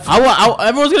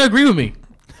 Everyone's gonna agree with me.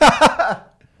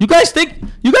 You guys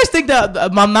think that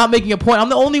I'm not making a point? I'm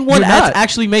the only one You're that's not.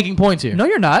 actually making points here. No,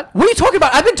 you're not. What are you talking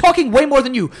about? I've been talking way more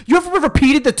than you. You have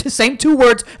repeated the same two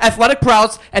words, athletic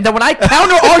prowess, and then when I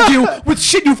counter argue with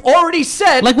shit you've already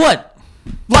said, Like what?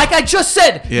 like I just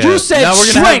said, Yeah. you said Now we're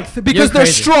gonna strength have- because you're they're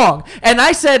crazy. strong, and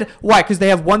I said why? Because they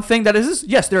have one thing that is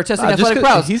yes, they're testing Just athletic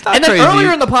 'cause- prowess. he's not and then crazy.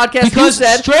 earlier in the podcast, Because you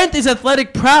said strength is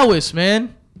athletic prowess,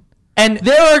 man. and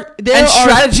There are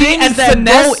strategy things and that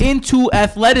finesse. go into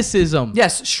athleticism.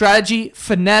 yes, strategy,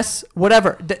 finesse,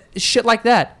 whatever, shit like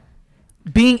that.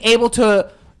 Being able to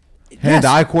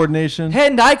Hand-eye coordination.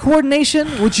 hand-eye coordination,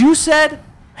 which you said.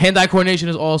 Hand-eye coordination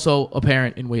is also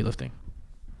apparent in weightlifting.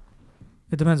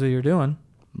 It depends what you're doing.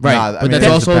 Right, Nah, I but mean, that's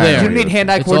it's also apparent. there. You need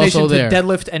hand-eye It's coordination also to there.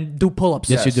 deadlift and do pull-ups.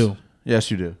 Yes, you do. Yes,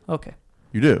 you do. Okay.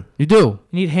 You do. You do.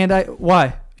 You need hand-eye.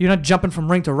 Why? You're not jumping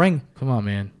from ring to ring. Come on,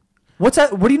 man. What's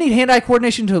that? What do you need hand-eye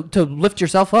coordination to lift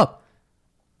yourself up?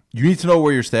 You need to know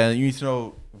where you're standing. You need to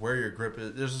know where your grip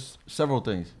is. There's several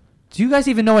things. Do you guys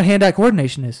even know what hand-eye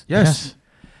coordination is? Yes.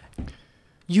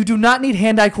 You do not need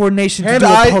hand-eye coordination to do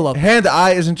a pull-up.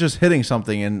 Hand-eye isn't just hitting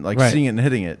something and like Right. seeing it and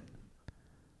hitting it.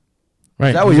 Right.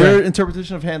 Is that what your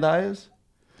interpretation of hand-eye is?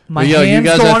 My Yo, hands you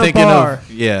guys go are on a thinking bar.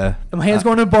 of yeah. My hands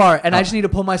go on a bar, and I just need to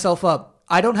pull myself up.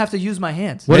 I don't have to use my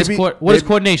hands. What is Maybe- what is maybe-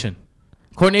 coordination?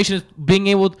 Coordination is being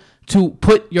able to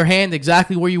put your hand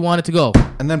exactly where you want it to go.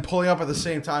 And then pulling up at the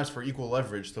same times for equal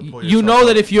leverage to pull You yourself know up.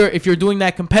 that if you're doing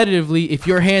that competitively, if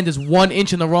your hand is 1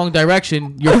 inch in the wrong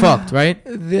direction, you're fucked, right?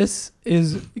 This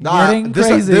is Nah, getting this,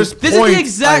 crazy. This This is the point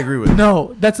exact- I agree with.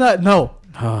 No, that's not. No.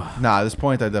 Nah, this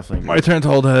point I definitely agree My with. turn to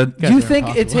hold head. Do you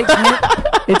think it takes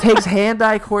it takes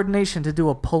hand-eye coordination to do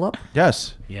a pull-up?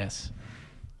 Yes. Yes.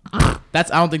 I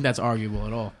don't think that's arguable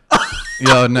at all.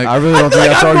 Yo, Nick, I really don't think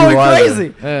that's I'm arguable going either.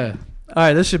 crazy. Yeah. All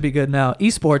right, this should be good now.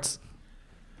 Esports.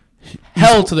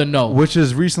 Hell to the no. Which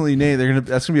is recently named.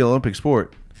 That's gonna be an Olympic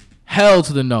sport. Hell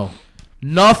to the no.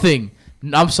 Nothing.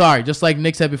 I'm sorry. Just like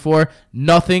Nick said before,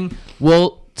 nothing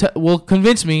will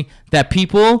convince me that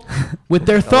people with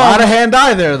their A lot thumbs. of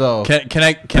hand-eye there though. can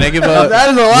I give a That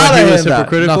is a lot when of he was hand-eye.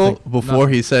 hypocritical Nothing. before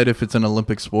he said if it's an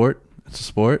Olympic sport, it's a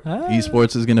sport. Ah.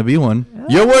 Esports is gonna be one.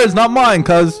 Your words, not mine,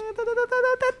 cuz.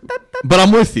 But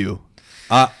I'm with you.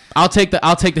 I'll take the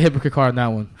hypocrite card on that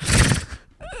one.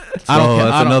 I don't Oh, care.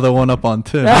 that's I don't- another one up on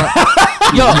Tim.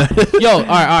 Yo, all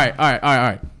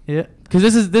right. Yeah. Because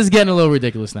this is getting a little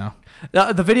ridiculous now.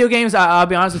 The video games, I'll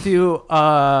be honest with you,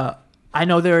 I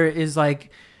know there is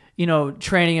like,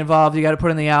 training involved. You got to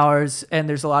put in the hours, and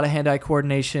there's a lot of hand-eye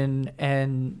coordination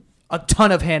and a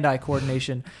ton of hand-eye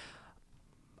coordination.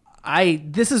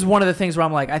 This is one of the things where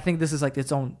I'm like, I think this is like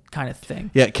its own kind of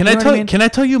thing. Yeah, can You I know what tell I mean? can I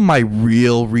tell you my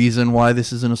real reason why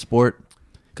this isn't a sport?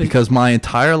 Because my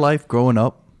entire life growing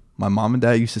up, my mom and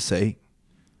dad used to say,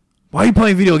 "Why are you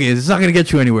playing video games? It's not going to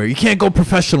get you anywhere. You can't go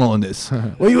professional in this.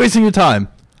 Why are you wasting your time?"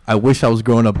 I wish I was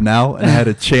growing up now and I had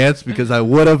a chance because I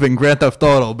would have in Grand Theft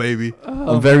Auto, baby.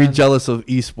 I'm very jealous of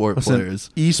esport Listen, players.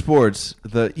 Esports,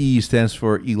 the E stands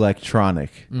for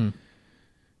electronic.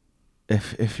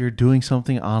 If you're doing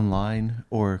something online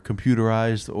or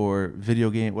computerized or video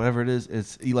game, whatever it is,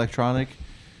 it's electronic.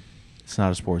 It's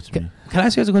not a sport to me. Can I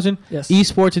ask you guys a question? Yes.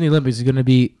 Esports in the Olympics is going to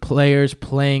be players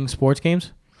playing sports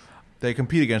games. They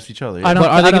compete against each other. I don't- But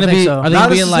are they I don't going to think be? so. Are they Not going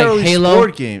to be in like necessarily Halo?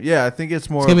 sport game. Yeah, I think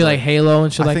it's more. It's going to be of like Halo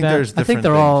and shit I like think that. there's I think different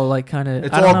they're things. all like kind of.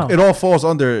 It's I don't all. know. It all falls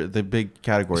under the big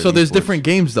category. So of there's esports. different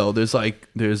games though. There's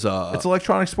It's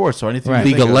electronic sports, so anything. Right. you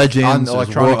League think of Legends, on there's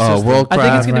electronic system. World I think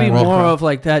it's Craft, going to be World more Craft. of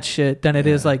like that shit than it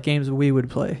is like games we would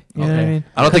play. You know what I Okay. mean?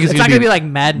 I don't think it's not gonna going to be- be like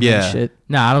Madden Yeah. and shit.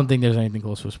 Nah, I don't think there's anything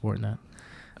close to a sport in that.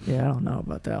 Yeah, I don't know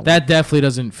about that one. That definitely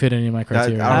doesn't fit any of my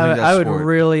criteria. I don't think that's I would sport.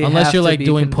 really Unless have you're to like be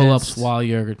doing pull-ups convinced. while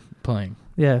you're playing.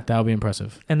 Yeah, That would be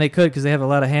impressive. and they could because they have a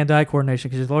lot of hand-eye coordination.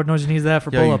 Because Lord knows you need that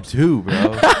for Yeah, you pull-ups. do,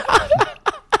 bro.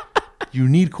 You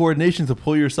need coordination to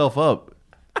pull yourself up.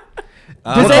 Does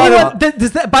What anyone? about-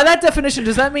 Does that by that definition?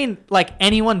 Does that mean like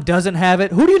anyone doesn't have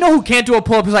it? Who do you know who can't do a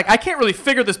pull-up? Who's like, I can't really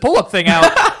figure this pull-up thing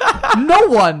out. No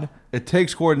one. It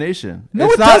takes coordination. No,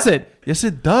 It's it not- doesn't. Yes,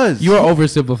 it does. You are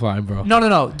oversimplifying, bro. No.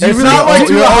 Do It's you not like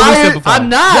to you're the highest. oversimplifying. I'm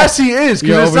not. Yes, he is.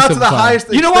 You're Because it's not to the oversimplifying.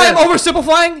 highest. You know why I'm extent.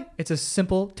 oversimplifying? It's a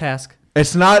simple task.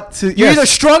 It's not to. You're yes. either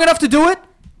strong enough to do it,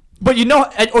 but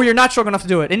or you're not strong enough to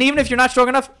do it. And even if you're not strong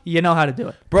enough, you know how to do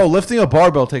it. Bro, lifting a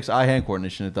barbell takes eye-hand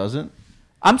coordination. It doesn't.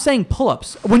 I'm saying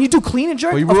pull-ups. When you do clean and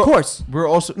jerk, But you of were- course. We're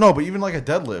also no, but even like a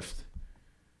deadlift.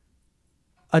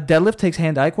 A deadlift takes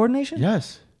hand-eye coordination?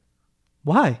 Yes.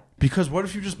 Why? Because what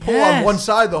if you just pull Yes. on one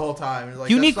side the whole time? Like,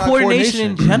 You that's need not coordination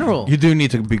in general. You do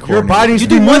need to be Your coordinated. body needs You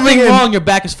to do be one moving thing in- wrong, your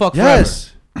back is fucked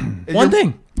Yes. forever. One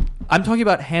thing. I'm talking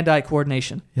about hand-eye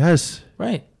coordination. Yes.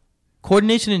 Right.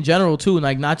 Coordination in general, too, and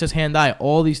like not just hand-eye.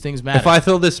 All these things matter. If I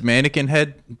throw this mannequin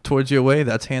head towards your way,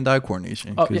 that's hand-eye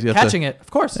coordination. Oh, 'cause yeah, you have catching it, of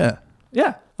course. Yeah.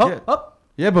 Yeah. Up, Yeah. up.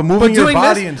 Yeah, but But moving your doing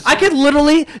body this, and I could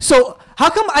literally. So how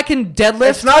come I can deadlift?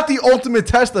 it's not the ultimate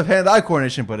test of hand-eye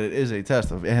coordination, but it is a test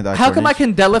of hand-eye How come I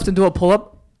coordination. can deadlift and do a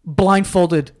pull-up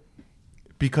blindfolded?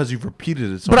 Because you've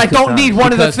repeated it so But I many don't times. need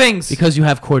one of the things. Because you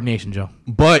have coordination, Joe.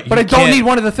 But But you I don't can't- need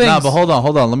one of the things. Nah, but hold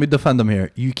on. Let me defend them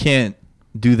here. You can't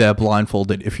do that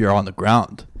blindfolded if you're on the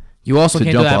ground. You also To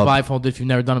can't do jump that up. blindfolded if you've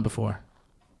never done it before.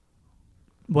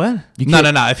 What? You No.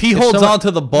 can't- If he holds someone- on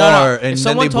to the No, bar if and then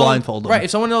someone they told- blindfold him. Right.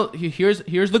 If someone else,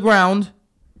 here's the ground.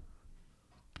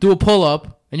 Do a pull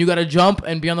up, and you got to jump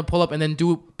and be on the pull up, and then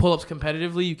do pull ups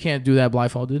competitively. You can't do that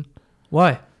blindfolded.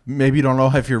 Why? Maybe you don't know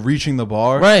if you're reaching the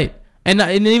bar. Right. And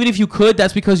even if you could,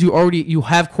 that's because you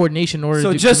have coordination in order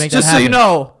So to just make that so you happen.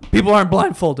 know, people aren't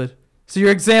blindfolded. So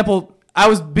your example, I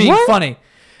was being funny.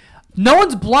 No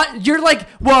one's blind. You're like,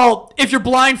 well, if you're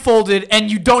blindfolded and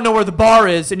you don't know where the bar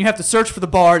is and you have to search for the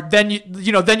bar, then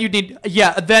then you need,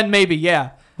 then maybe,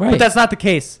 yeah. Right. But that's not the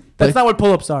case. That's not what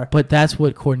pull-ups are. But that's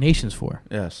what coordination's for.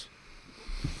 Yes.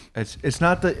 It's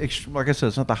not like I said,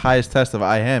 it's not the highest test of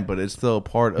eye hand, but it's still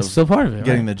part of It's still part of it.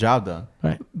 getting right? the job done.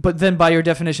 Right. But then by your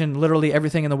definition, literally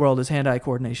everything in the world is hand-eye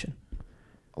coordination.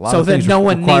 A lot So of then things no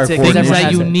one require needs it 'cause Things everyone coordination.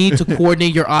 has that you it. need to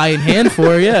coordinate your eye and hand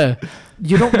for, yeah.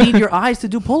 You don't need your eyes to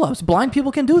do pull-ups. Blind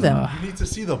people can do them. You need to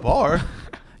see the bar.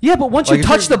 Yeah, but once Like, you if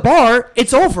touch the you're- bar,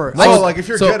 it's over. No, like if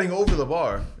you're so- getting over the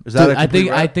bar. Is that Dude, a I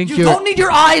complete think You you're don't need your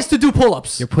eyes to do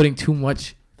pull-ups. you're putting too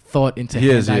much thought into He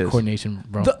is, hand-eye he is. coordination,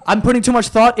 bro. I'm putting too much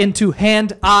thought into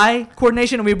hand-eye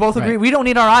coordination, and we both agree Right. we don't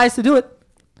need our eyes to do it.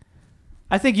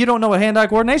 I think you don't know what hand-eye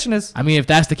coordination is. I mean, if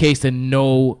that's the case, then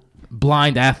no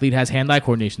blind athlete has hand-eye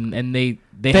coordination, and they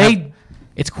have,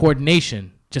 it's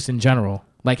coordination just in general.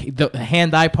 Like the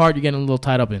hand-eye part, you're getting a little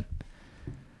tied up in.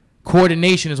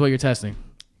 Coordination is what you're testing.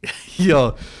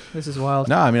 Yo, This is wild.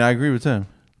 No, I mean I agree with him.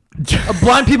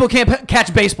 Blind people can't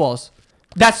catch baseballs.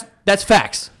 That's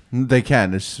facts. They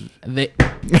can. It's They,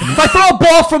 If I throw a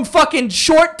ball from fucking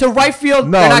short to right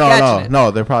field, they're not catching it.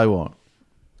 no. They probably won't.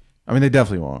 I mean, they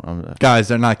definitely won't. guys,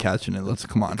 they're not catching it. Let's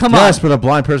come on. Come Yes, on. but a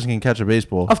blind person can catch a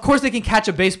baseball. Of course they can catch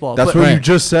a baseball. That's but, what you Right.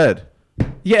 just said.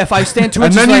 yeah, if I stand 2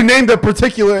 And inches then you like, named a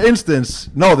particular instance.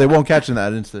 No, they won't catch in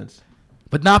that instance.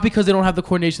 but not because they don't have the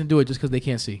coordination to do it, just because they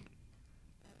can't see.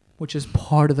 which is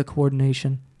part of the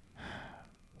coordination.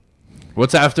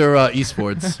 What's after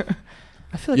esports?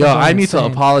 I feel like Yo, I'm going I need to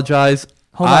insane. apologize.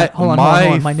 Hold on.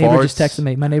 my My neighbor just farts- texted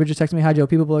me. My neighbor just texted me. Hi, Joe.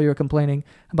 People below you are complaining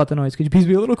about the noise. Could you please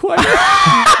be a little quiet?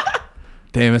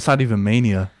 Damn, it's not even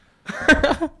Mania.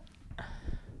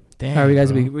 Damn. All right,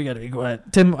 bro. we gotta be quiet.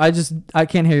 Tim, I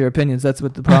can't hear your opinions. That's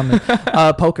what the problem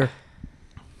is. Poker.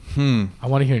 I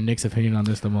want to hear Nick's opinion on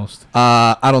this the most.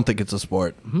 I don't think it's a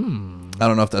sport. I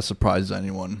don't know if that surprises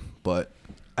anyone, but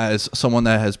as someone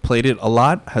that has played it a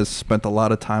lot, has spent a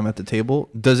lot of time at the table,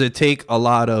 does it take a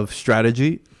lot of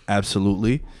strategy?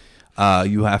 Absolutely.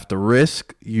 You have to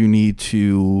risk. You need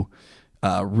to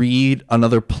read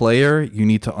another player. You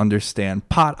need to understand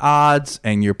pot odds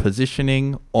and your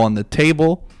positioning on the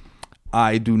table.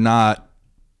 I do not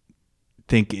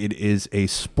think it is a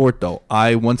sport, though.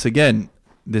 Once again,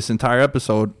 this entire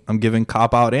episode, I'm giving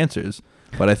cop-out answers,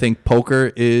 but I think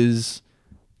poker is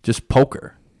just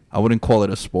poker. I wouldn't call it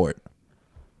a sport.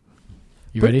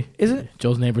 You ready? Is it?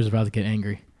 Joe's neighbor's about to get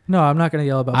angry. No, I'm not gonna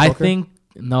yell about I poker. think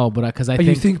no, but because I Oh,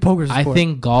 you think poker's a I sport?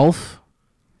 think golf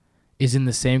is in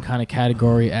the same kind of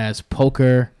category as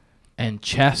poker and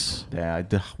chess. Yeah,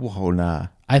 whoa, nah.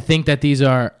 I think that these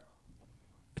are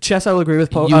chess. I will agree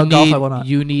with you golf. need I will not.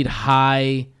 you need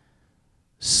high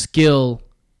skill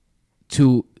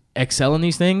to excel in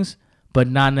these things, but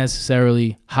not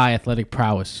necessarily high athletic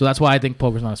prowess. So that's why I think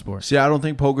poker's not a sport. See, I don't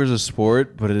think poker's a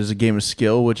sport, but it is a game of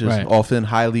skill, which is Right. often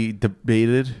highly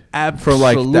debated for Absolutely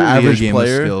like the average a game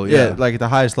player. of skill, yeah, like at the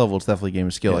highest level, it's definitely a game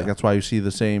of skill. Yeah. Like that's why you see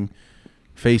the same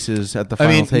faces at the I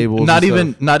final mean, tables. not and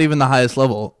even stuff. not even the highest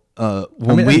level. I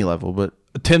When mean, we any level, but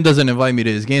Tim doesn't invite me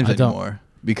to his games I don't. anymore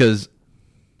because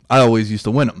I always used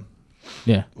to win them.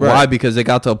 Yeah. Right. Why? Because it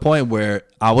got to a point where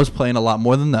I was playing a lot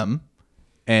more than them,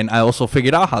 and I also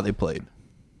figured out how they played.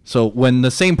 So when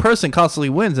the same person constantly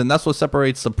wins, and that's what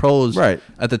separates the pros Right.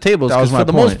 at the tables. That was Because my for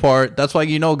the most point. part, that's why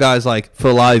guys like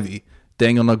Phil Ivey,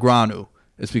 Daniel Negreanu.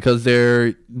 It's because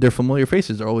they're familiar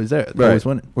faces. They're always there. They're always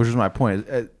winning. Which is my point.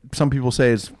 Some people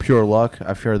say it's pure luck.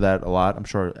 I've heard that a lot. I'm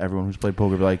sure everyone who's played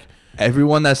poker be like,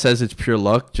 Everyone that says it's pure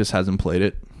luck just hasn't played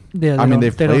it. Yeah, I mean,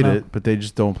 they've they don't played know. it, but they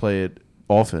just don't play it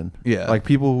often. Yeah. like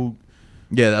people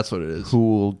Yeah, that's what it is. who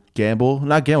will gamble,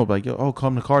 not gamble, but like, oh,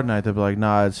 come to card night. They'll be like,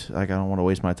 nah, it's like I don't want to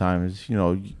waste my time. It's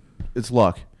it's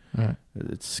luck. Right.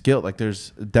 It's skill. Like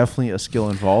there's definitely a skill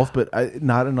involved, but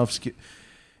not enough skill.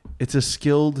 It's a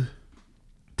skilled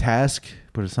task,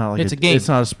 but it's not like It's a game. It's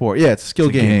not a sport. Yeah, it's a skill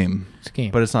It's a game. It's a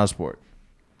game. but it's not a sport.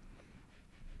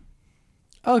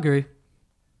 I'll agree.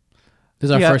 This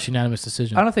is our Yeah. first unanimous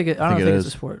decision. I don't think think it it's a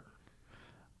is. sport.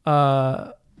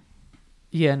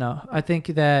 Yeah, no. I think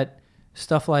that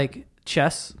stuff like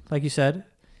chess, like you said,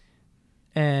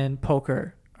 and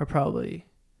poker are probably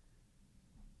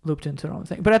looped into their own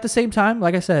thing. But at the same time,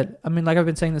 like I said, I mean, like I've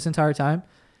been saying this entire time,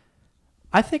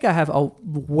 I think I have a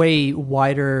way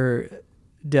wider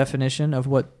definition of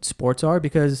what sports are,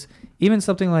 because even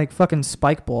something like fucking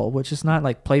spike ball, which is not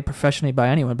like played professionally by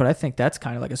anyone, but I think that's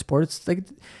kind of like a sport. It's like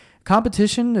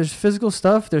competition, there's physical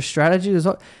stuff, there's strategy, as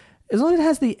long as it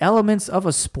has the elements of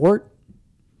a sport,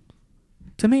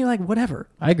 To me, like, whatever.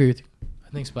 I agree with you. I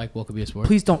think spike ball could be a sport.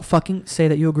 Please don't fucking say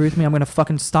that you agree with me. I'm gonna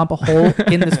fucking stomp a hole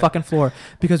in this fucking floor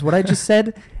because what I just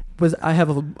said was I have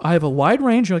a wide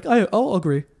range. You're like, I'll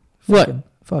agree. What? Fucking,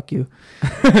 fuck you.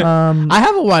 I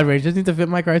have a wide range. I just need to fit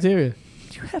my criteria.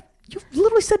 You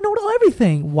literally said no to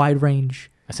everything. Wide range.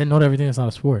 I said no to everything that's not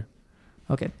a sport.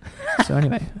 Okay. So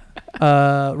anyway,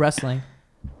 wrestling,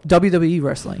 WWE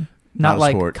wrestling, Not not a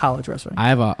like sport. college wrestling. I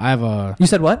have a. You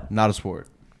said what? Not a sport.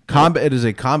 Combat. It is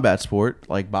a combat sport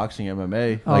like boxing,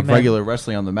 MMA, Oh, like man. regular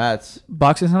wrestling on the mats.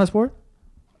 Boxing's not a sport?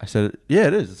 I said, yeah,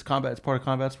 it is. It's combat. It's part of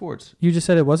combat sports. You just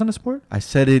said it wasn't a sport? I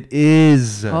said it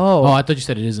is. Oh, I thought you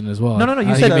said it isn't as well. No, no, no, you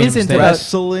I said think isn't. mistake.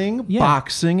 Wrestling, Yeah.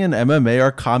 boxing, and MMA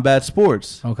are combat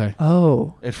sports. Okay.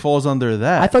 Oh. It falls under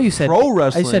that. I thought you said pro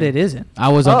wrestling. I said it isn't. I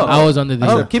was under the.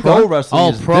 Oh, keep pro going.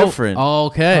 wrestling is different.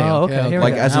 Okay. Oh, okay, here we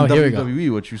Like go. as Now, in here we go.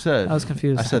 WWE, what you said. I was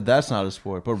confused. I said that's not a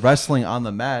sport, but wrestling on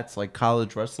the mats, like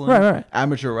college wrestling, Right.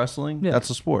 amateur wrestling, Yeah. that's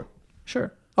a sport.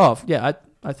 Sure. Oh, yeah,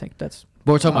 I think that's...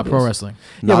 But we're talking about pro Obvious. wrestling.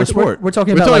 Not we're, a sport. We're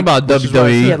talking We're about, talking like, about which is why I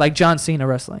WWE. yeah, like John Cena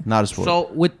wrestling. Not a sport.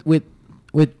 So with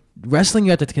wrestling,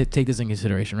 you have to take this in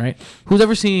consideration, right? Who's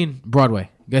ever seen Broadway?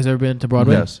 You guys ever been to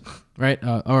Broadway? Yes. Right,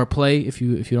 or a play if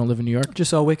you don't live in New York. Just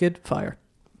saw Wicked, fire.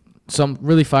 Some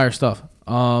really fire stuff.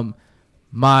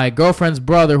 My girlfriend's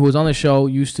brother, who was on the show,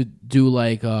 used to do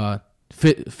like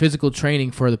physical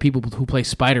training for the people who play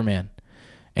Spider-Man.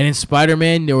 And in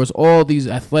Spider-Man, there was all these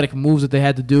athletic moves that they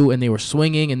had to do, and they were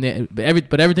swinging, and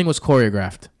but everything was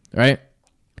choreographed, right?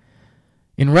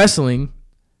 In wrestling,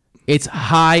 it's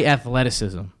high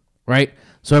athleticism, right?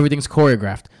 So everything's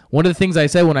choreographed. One of the things I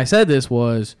said when I said this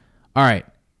was, all right,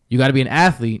 you got to be an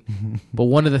athlete, but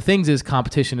one of the things is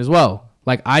competition as well.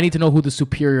 Like, I need to know who the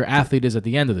superior athlete is at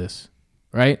the end of this,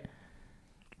 right?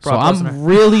 Brock So Lesnar. I'm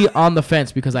really on the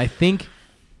fence because I think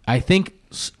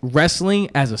wrestling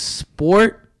as a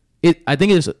sport, I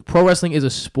think pro wrestling is a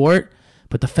sport,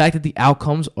 but the fact that the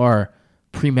outcomes are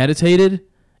premeditated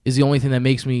is the only thing that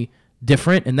makes me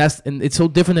different, and it's so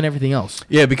different than everything else.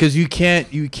 Yeah, because you can't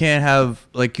have,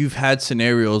 like, you've had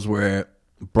scenarios where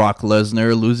Brock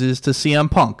Lesnar loses to CM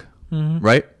Punk,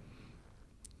 right?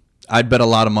 I'd bet a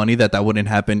lot of money that wouldn't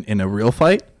happen in a real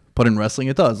fight, but in wrestling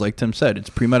it does. Like Tim said, it's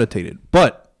premeditated.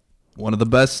 But one of the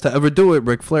best to ever do it,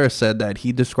 Ric Flair, said that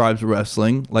he describes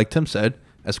wrestling, like Tim said,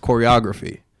 as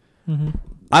choreography.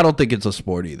 I don't think it's a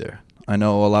sport either. I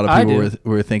know a lot of I people do.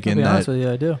 were To thinking be honest that, with you,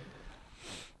 I do.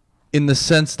 in the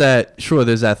sense that, sure,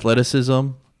 there's athleticism.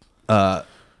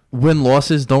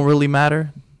 Win-losses don't really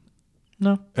matter.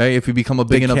 No. Right? If you become a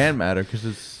They big enough... can't matter because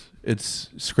it's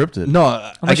scripted. No,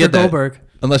 I Unless get you're that. Goldberg.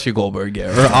 Unless you're Goldberg, yeah.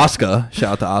 Or Asuka.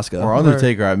 Shout out to Asuka. Or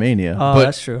Undertaker at Mania. Oh, But-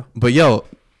 that's true. But, yo,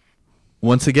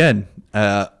 once again,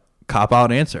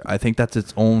 cop-out answer. I think that's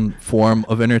its own form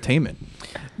of entertainment.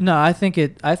 No, I think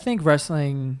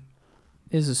wrestling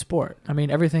is a sport. I mean,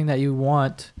 everything that you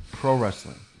want. Pro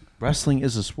wrestling. Wrestling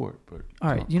is a sport. But All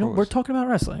right, you know, we're talking about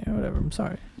wrestling or whatever. I'm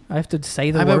sorry. I have to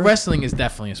say the I mean, word. wrestling is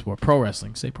definitely a sport. Pro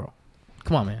wrestling, say pro.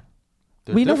 Come on, man.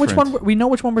 We know which one. We know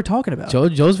which one we're talking about.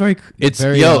 Joe's very. It's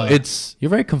very, it's You're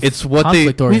very. it's what they-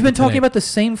 conflict-oriented We've been talking today. about the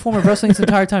same form of wrestling this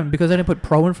entire time because I didn't put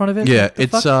pro in front of it. yeah. What the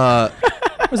It's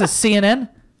fuck? Was it CNN?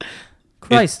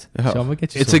 Christ. So I'm gonna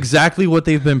get you. it's some. exactly what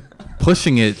they've been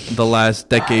pushing it the last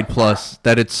decade plus.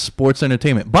 That it's sports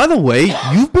entertainment. By the way,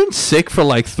 you've been sick for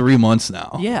like 3 months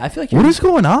now. Yeah, I feel like What is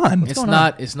going on? It's going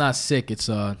not. It's not sick. It's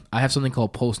I have something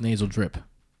called postnasal drip.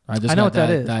 I just I know got what that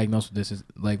is. diagnosed with this. Is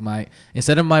like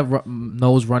instead of my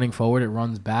nose running forward, it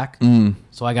runs back.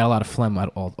 So I got a lot of phlegm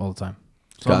all the time.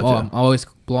 So Gotcha. I'm always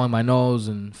blowing my nose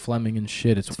and phlegming and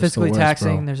shit. It's physically the worst,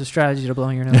 taxing. bro. There's a strategy to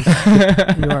blowing your nose.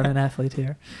 You are an athlete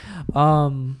here.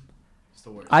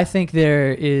 I think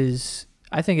there is.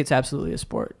 I think it's absolutely a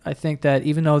sport. I think that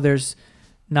even though there's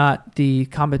not the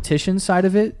competition side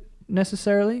of it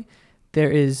necessarily, there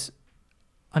is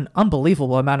an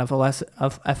unbelievable amount of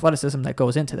athleticism that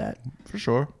goes into that. For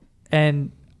sure.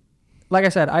 And like I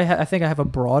said, I think I have a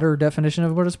broader definition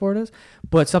of what a sport is,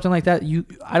 but something like that,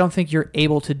 I don't think you're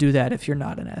able to do that if you're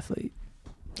not an athlete.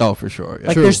 Oh, for sure. Yeah.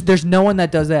 Like there's no one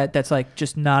that does that that's like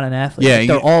just not an athlete. Yeah, Like,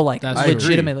 they're all like That's true.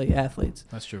 legitimately athletes.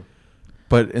 That's true.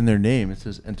 But in their name, it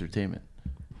says entertainment.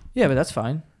 Yeah, but that's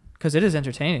fine because it is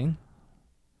entertaining.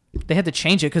 They had to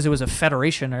change it because it was a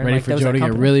federation or Ready like for that was Joe a to get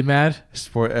company. really mad?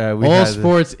 Sport. All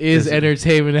sports is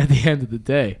entertainment at the end of the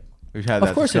day. We've had Of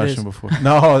that course it discussion is. before.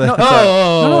 No, that's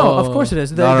No, of course it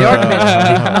is. The, No, the no,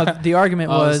 argument, the argument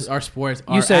was our sports.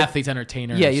 you Our said- athletes,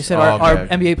 entertainers. yeah. You said Oh, our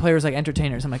okay. NBA players like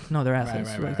entertainers. I'm like, no, they're athletes.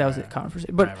 right, Like, right, that was right, the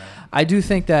conversation. But Right, right. I do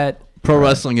think that Pro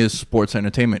wrestling is sports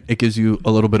entertainment. It gives you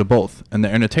a little bit of both. And the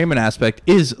entertainment aspect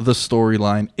is the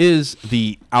storyline, is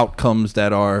the outcomes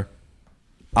that are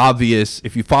obvious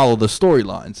if you follow the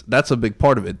storylines. That's a big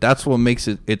part of it. That's what makes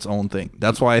it its own thing.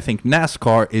 That's why I think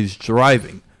NASCAR is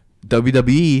driving.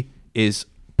 WWE is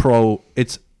pro.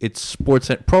 It's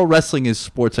sports. Pro wrestling is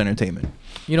sports entertainment.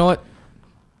 You know what?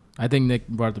 I think Nick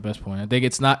brought up the best point. I think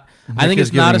it's not. I Nick think is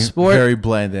it's not a giving sport. Very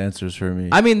bland answers for me.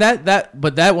 I mean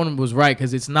but that one was right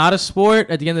because it's not a sport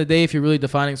at the end of the day if you're really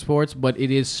defining sports, but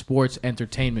it is sports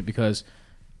entertainment because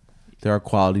there are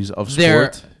qualities of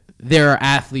there sport. are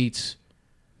athletes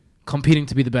competing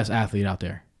to be the best athlete out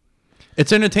there.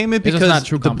 It's entertainment It's just because not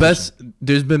true the best.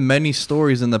 There's been many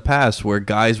stories in the past where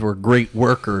guys were great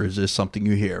workers, is something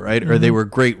you hear, right? Or they were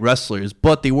great wrestlers,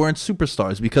 but they weren't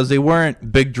superstars because they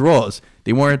weren't big draws.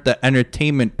 They weren't the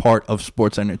entertainment part of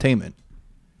sports entertainment.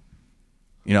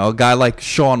 You know, a guy like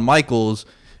Shawn Michaels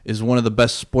is one of the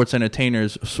best sports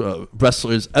entertainers,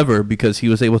 wrestlers ever because he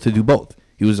was able to do both.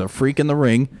 He was a freak in the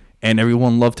ring, and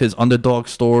everyone loved his underdog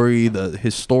story,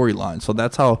 his storyline. So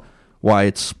that's why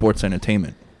it's sports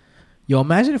entertainment. Yo,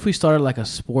 imagine if we started like a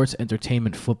sports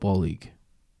entertainment football league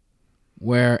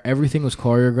where everything was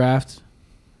choreographed.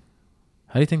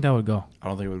 How do you think that would go? I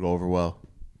don't think it would go over well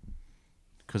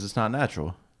because it's not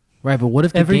natural. Right, but what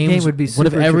if the Every games, game would be what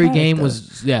if super every dramatic, game though?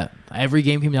 was every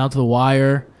game came down to the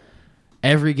wire.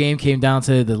 Every game came down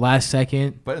to the last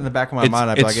second. But in the back of my mind,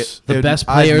 I'd be like, The best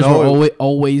players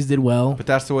always did well. But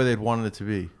that's the way they'd wanted it to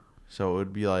be. So it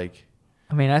would be like,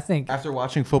 I mean, I think after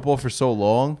watching football for so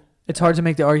long, it's hard to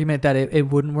make the argument that it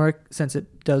wouldn't work since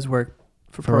it does work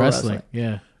for pro wrestling.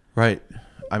 Yeah. right?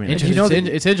 I mean, Interesting. You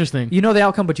know It's interesting. You know the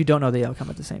outcome, but you don't know the outcome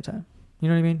at the same time. You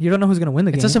know what I mean? You don't know who's going to win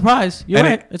the It's game. a surprise. You're And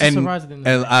right. it- It's a surprise. At the end of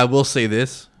the And day. I will say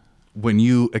this: when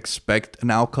you expect an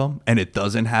outcome and it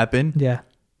doesn't happen, Yeah.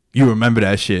 you remember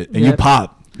that shit and you Yep.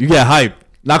 pop. You get hyped.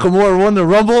 Nakamura won the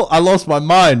Rumble. I lost my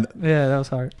mind. Yeah, that was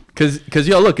hard. Cause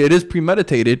yo, look, it is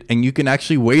premeditated, and you can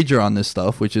actually wager on this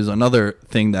stuff, which is another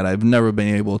thing that I've never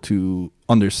been able to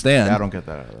understand. I don't get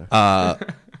that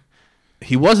either.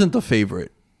 He wasn't the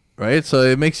favorite, right? So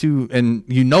it makes you, and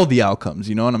you know the outcomes,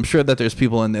 you know. And I'm sure that there's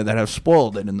people in there that have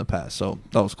spoiled it in the past. So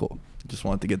that was cool. Just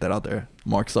wanted to get that out there.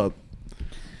 Marks up.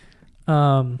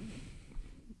 I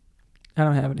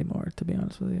don't have any more, to be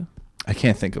honest with you. I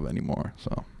can't think of any more.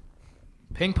 So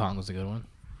Ping pong was a good one.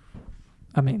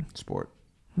 I mean, Sport.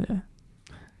 yeah.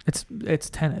 It's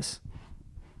tennis.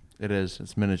 It is.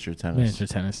 It's miniature tennis. Miniature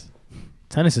tennis.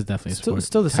 Tennis is definitely a Still, sport.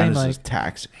 still the same. Tennis Like, is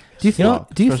taxing. do you You know,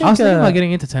 think? Do you I was think thinking about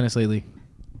getting into tennis lately.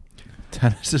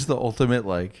 Tennis is the ultimate,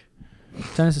 like,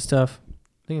 tennis is tough?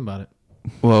 Thinking about it.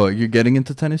 whoa, you're getting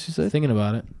into tennis, you said? Thinking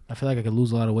about it. I feel like I could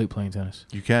lose a lot of weight playing tennis.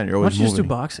 you can. You're Why always don't you just do moving.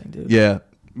 boxing, dude? Yeah.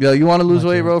 Yeah, you want to lose Not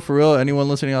weight, yet. bro? For real? Anyone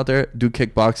listening out there, do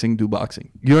kickboxing, do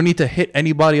boxing. You don't need to hit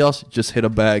anybody else. Just hit a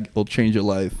bag. It'll change your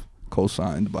life.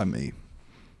 Co-signed by me.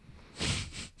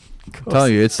 I'm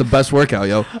telling you, it's the best workout,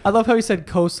 yo. I love how he said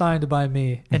co-signed by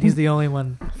me, and he's the only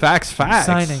one Facts.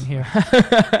 signing here.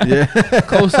 Yeah.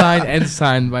 Co-signed and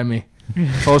signed by me.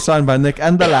 Co-signed by Nick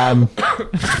and the Lamb.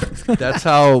 That's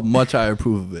how much I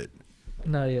approve of it.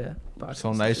 No, yeah. So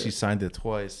Boxing's nice good. you signed it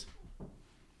twice.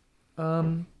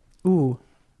 Ooh.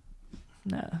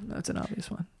 Nah, that's an obvious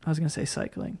one. I was gonna say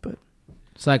cycling, but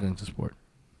Cycling's a sport.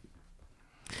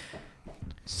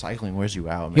 Cycling wears you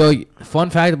out, man. Yo, fun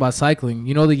fact about cycling.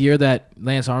 You know the year that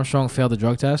Lance Armstrong failed the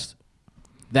drug test?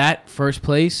 That first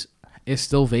place is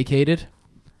still vacated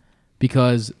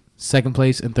because second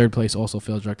place and third place also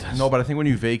failed drug tests. No, but I think when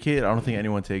you vacate, I don't think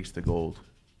anyone takes the gold.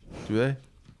 Do they?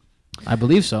 I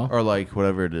believe so. Or like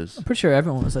whatever it is. I'm pretty sure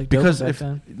everyone was like Because doped back if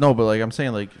then. no, but like I'm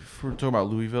saying, like if we're talking about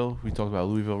Louisville, we talked about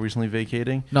Louisville recently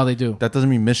vacating. No, they do. That doesn't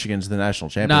mean Michigan's the national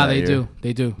champion. Nah, that they year. do.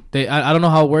 They do. I don't know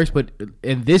how it works, but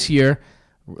in this year,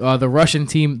 the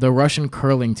Russian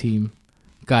curling team,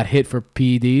 got hit for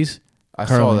PEDs. I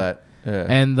saw curling. that. Yeah.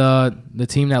 And the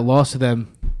team that lost to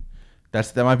them,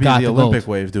 that might be got the the Olympic gold.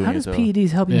 way of doing How it. does Though.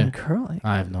 PEDs help you Yeah. in curling?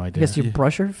 I have no I idea. guess you Yeah.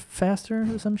 brush her faster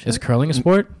or some shit. Is curling a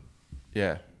sport?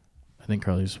 Yeah. I think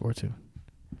curling is a sport too.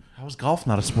 How is golf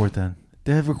not a sport then?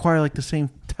 They require like the same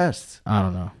tests. I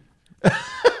don't know.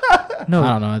 No.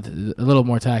 I don't know. It's a little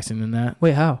more taxing than that.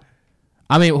 Wait, how?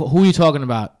 I mean, who are you talking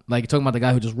about? Like, you talking about the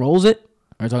guy who just rolls it?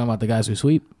 Or you talking about the guys who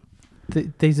sweep?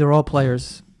 These are all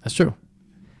players. That's true.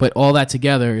 But all that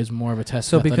together is more of a test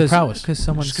So of athletic prowess. because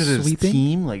someone's Just because it's sweeping,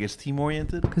 team, like it's team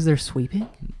oriented. because they're sweeping.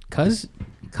 Because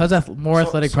more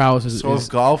athletic prowess is... So is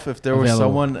if golf, if there was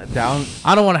available. someone down,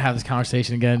 I don't want to have this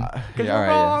conversation again. yeah, all right,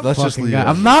 yeah. Let's just Fucking leave guy. it.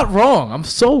 I'm not wrong. I'm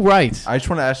so right. I just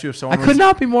want to ask you if someone I could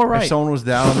not be more if right. someone was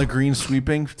down on the green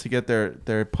sweeping to get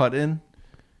their putt in,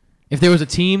 If there was a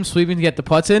team sweeping to get the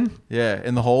putts in, yeah,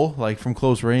 in the hole, like from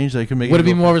close range, they could make. would it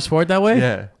be go more of a sport that way?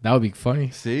 Yeah. That would be funny.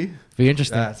 See, Be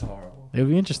interesting. that's horrible. It would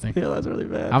be interesting. Yeah, that's really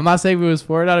bad. I'm not saying if it was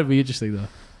for it. It'd be interesting though.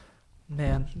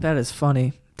 Man, that is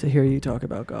funny to hear you talk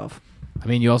about golf. I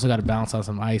mean, you also got to balance on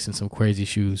some ice and some crazy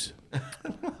shoes. You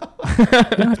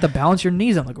don't have to balance your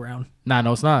knees on the ground. Nah,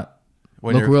 no, it's not.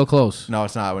 When Look you're- real close. No,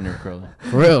 it's not when you're curling.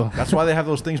 For real. That's why they have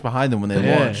those things behind them when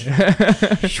they launch.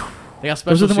 They got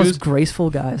special Those are the shoes. most graceful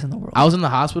guys in the world. I was in the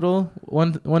hospital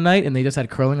one night and they just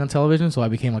had curling on television, so I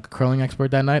became like a curling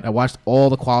expert that night. I watched all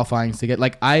the qualifyings to get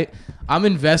like I'm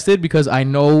invested because I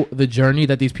know the journey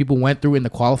that these people went through in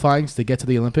the qualifyings to get to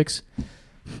the Olympics.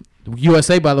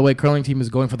 USA, by the way, curling team is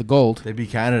going for the gold. They beat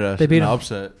Canada. They beat in an them.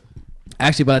 upset.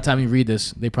 Actually, by the time you read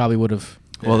this, they probably would have.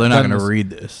 Well, they're not Done going to this. read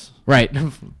this. Right.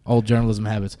 Old journalism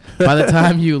habits. By the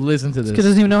time you listen to Because this.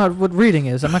 doesn't even know what reading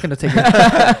is. I'm not going to take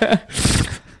it.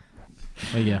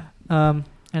 But yeah.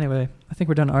 Anyway, I think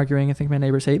we're done arguing. I think my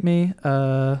neighbors hate me.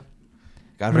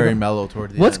 Got very mellow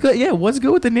toward the What's end. good? Yeah, what's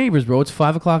good with the neighbors, bro? It's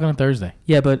 5 o'clock on a Thursday.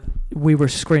 Yeah, but we were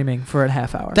screaming for a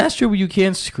half hour. That's true. You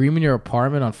can't scream in your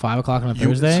apartment on 5 o'clock on a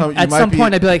Thursday. At some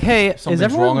point, I'd be like, "Hey, is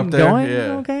something's wrong everyone up there." going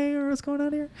Yeah. okay, or what's going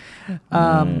on here?"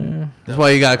 That's why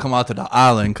you got to come out to the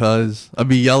island, cuz I'll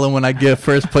be yelling when I get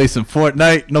first place in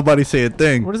Fortnite. Nobody say a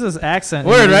thing. What is this accent?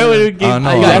 Word, right? When you get- I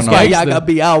know, you I got know. gangsta. Y'all gotta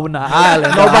be out on the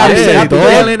island. Nobody Hey, say I be dog.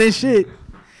 yelling and shit.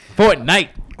 Fortnite.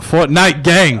 Fortnite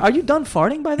gang. Are you done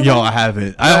farting by the Yo, way? I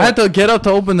haven't. I had to get up to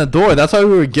open the door. That's why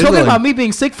we were giggling. Talking about me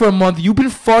being sick for a month, you've been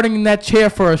farting in that chair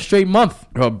for a straight month.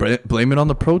 Bro, blame it on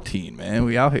the protein, man.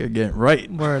 We out here getting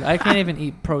right. Word. I can't even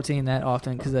eat protein that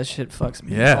often because that shit fucks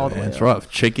me. Yeah, all the man, way it's up. rough.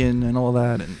 Chicken and all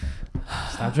that. And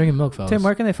Stop drinking milk, fellas. Tim,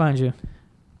 where can they find you?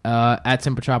 At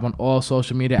Timber Chop on all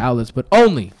social media outlets, but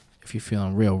only if you're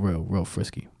feeling real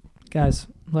frisky. Guys,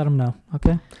 let them know,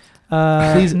 okay? Nick,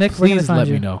 where can they Please find let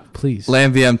you? me know. Please.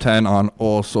 LambVM10 on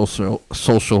all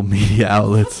social media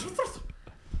outlets.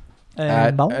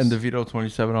 And Balls? And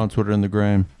DeVito27 on Twitter and the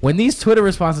gram. When these Twitter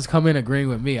responses come in agreeing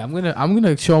with me, I'm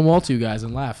gonna show them all to you guys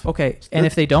and laugh. Okay, and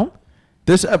if they don't?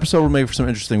 This episode will make for some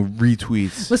interesting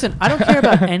retweets. Listen, I don't care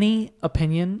about any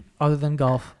opinion other than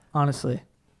golf, honestly.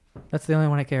 That's the only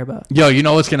one I care about. Yo, you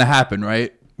know what's going to happen,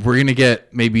 right? We're going to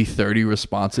get maybe 30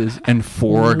 responses, and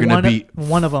 4 are going to be...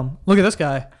 One of them. Look at this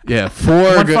guy. Yeah, 4 One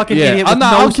are good. fucking Yeah, idiot I'll, with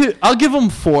not- no I'll give them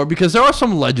 4 because there are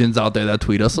some legends out there that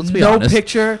tweet us. Let's be No honest.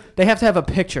 picture. They have to have a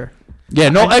picture. Yeah,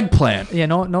 no eggplant. Yeah,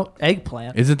 no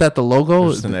eggplant. Isn't that the logo?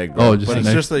 Just an egg. Oh, bro. just but an it's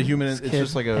egg. just a human. It's Kid,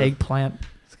 just like a. eggplant.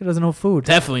 This guy doesn't know food.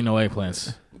 Definitely no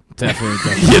eggplants. Definitely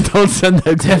You don't send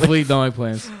that. definitely no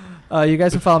eggplants. You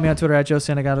guys can follow me on Twitter at Joe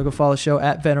Santagato. Go follow the show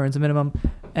at Veterans Minimum.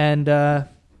 And,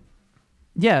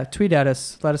 yeah, tweet at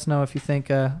us. Let us know if you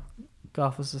think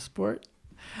golf is a sport.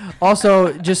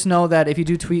 Also, just know that if you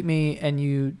do tweet me and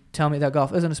you tell me that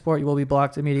golf isn't a sport, you will be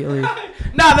blocked immediately.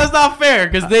 Nah, that's not fair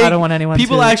because I don't want anyone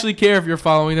people to- actually care if you're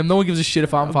following them. No one gives a shit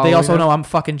if I'm following They also them. know I'm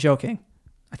fucking joking.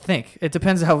 I think. It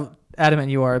depends how adamant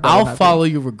you are about I'll not follow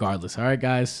you regardless. All right,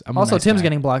 guys. I'm a Also, nice Tim's guy.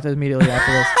 getting blocked immediately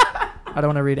after this. I don't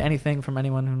want to read anything from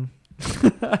anyone who.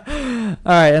 All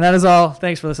right, and that is all.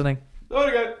 Thanks for listening.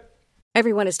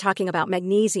 Everyone is talking about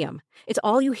magnesium. It's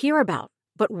all you hear about.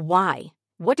 But why?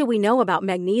 What do we know about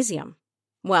magnesium?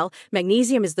 Well,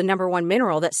 magnesium is the number one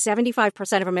mineral that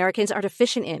 75% of Americans are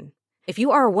deficient in. If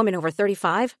you are a woman over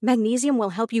 35, magnesium will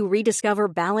help you rediscover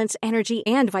balance, energy,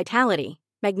 and vitality.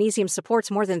 Magnesium supports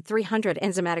more than 300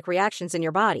 enzymatic reactions in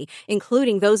your body,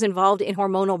 including those involved in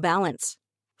hormonal balance.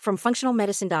 From functional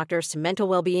medicine doctors to mental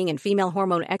well-being and female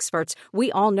hormone experts,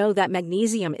 we all know that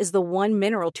magnesium is the one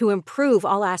mineral to improve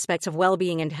all aspects of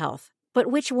well-being and health. But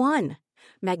which one?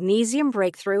 Magnesium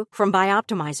Breakthrough from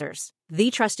Bioptimizers, the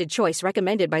trusted choice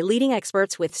recommended by leading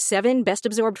experts with 7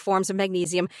 best-absorbed forms of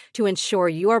magnesium to ensure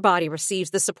your body receives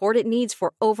the support it needs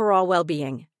for overall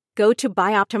well-being. Go to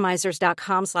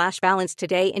bioptimizers.com/balance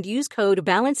today and use code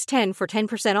BALANCE10 for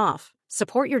 10% off.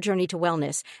 Support your journey to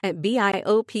wellness at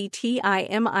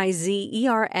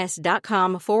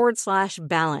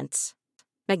bioptimizers.com/balance.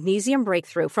 Magnesium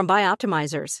Breakthrough from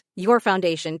Bioptimizers, your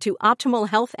foundation to optimal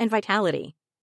health and vitality.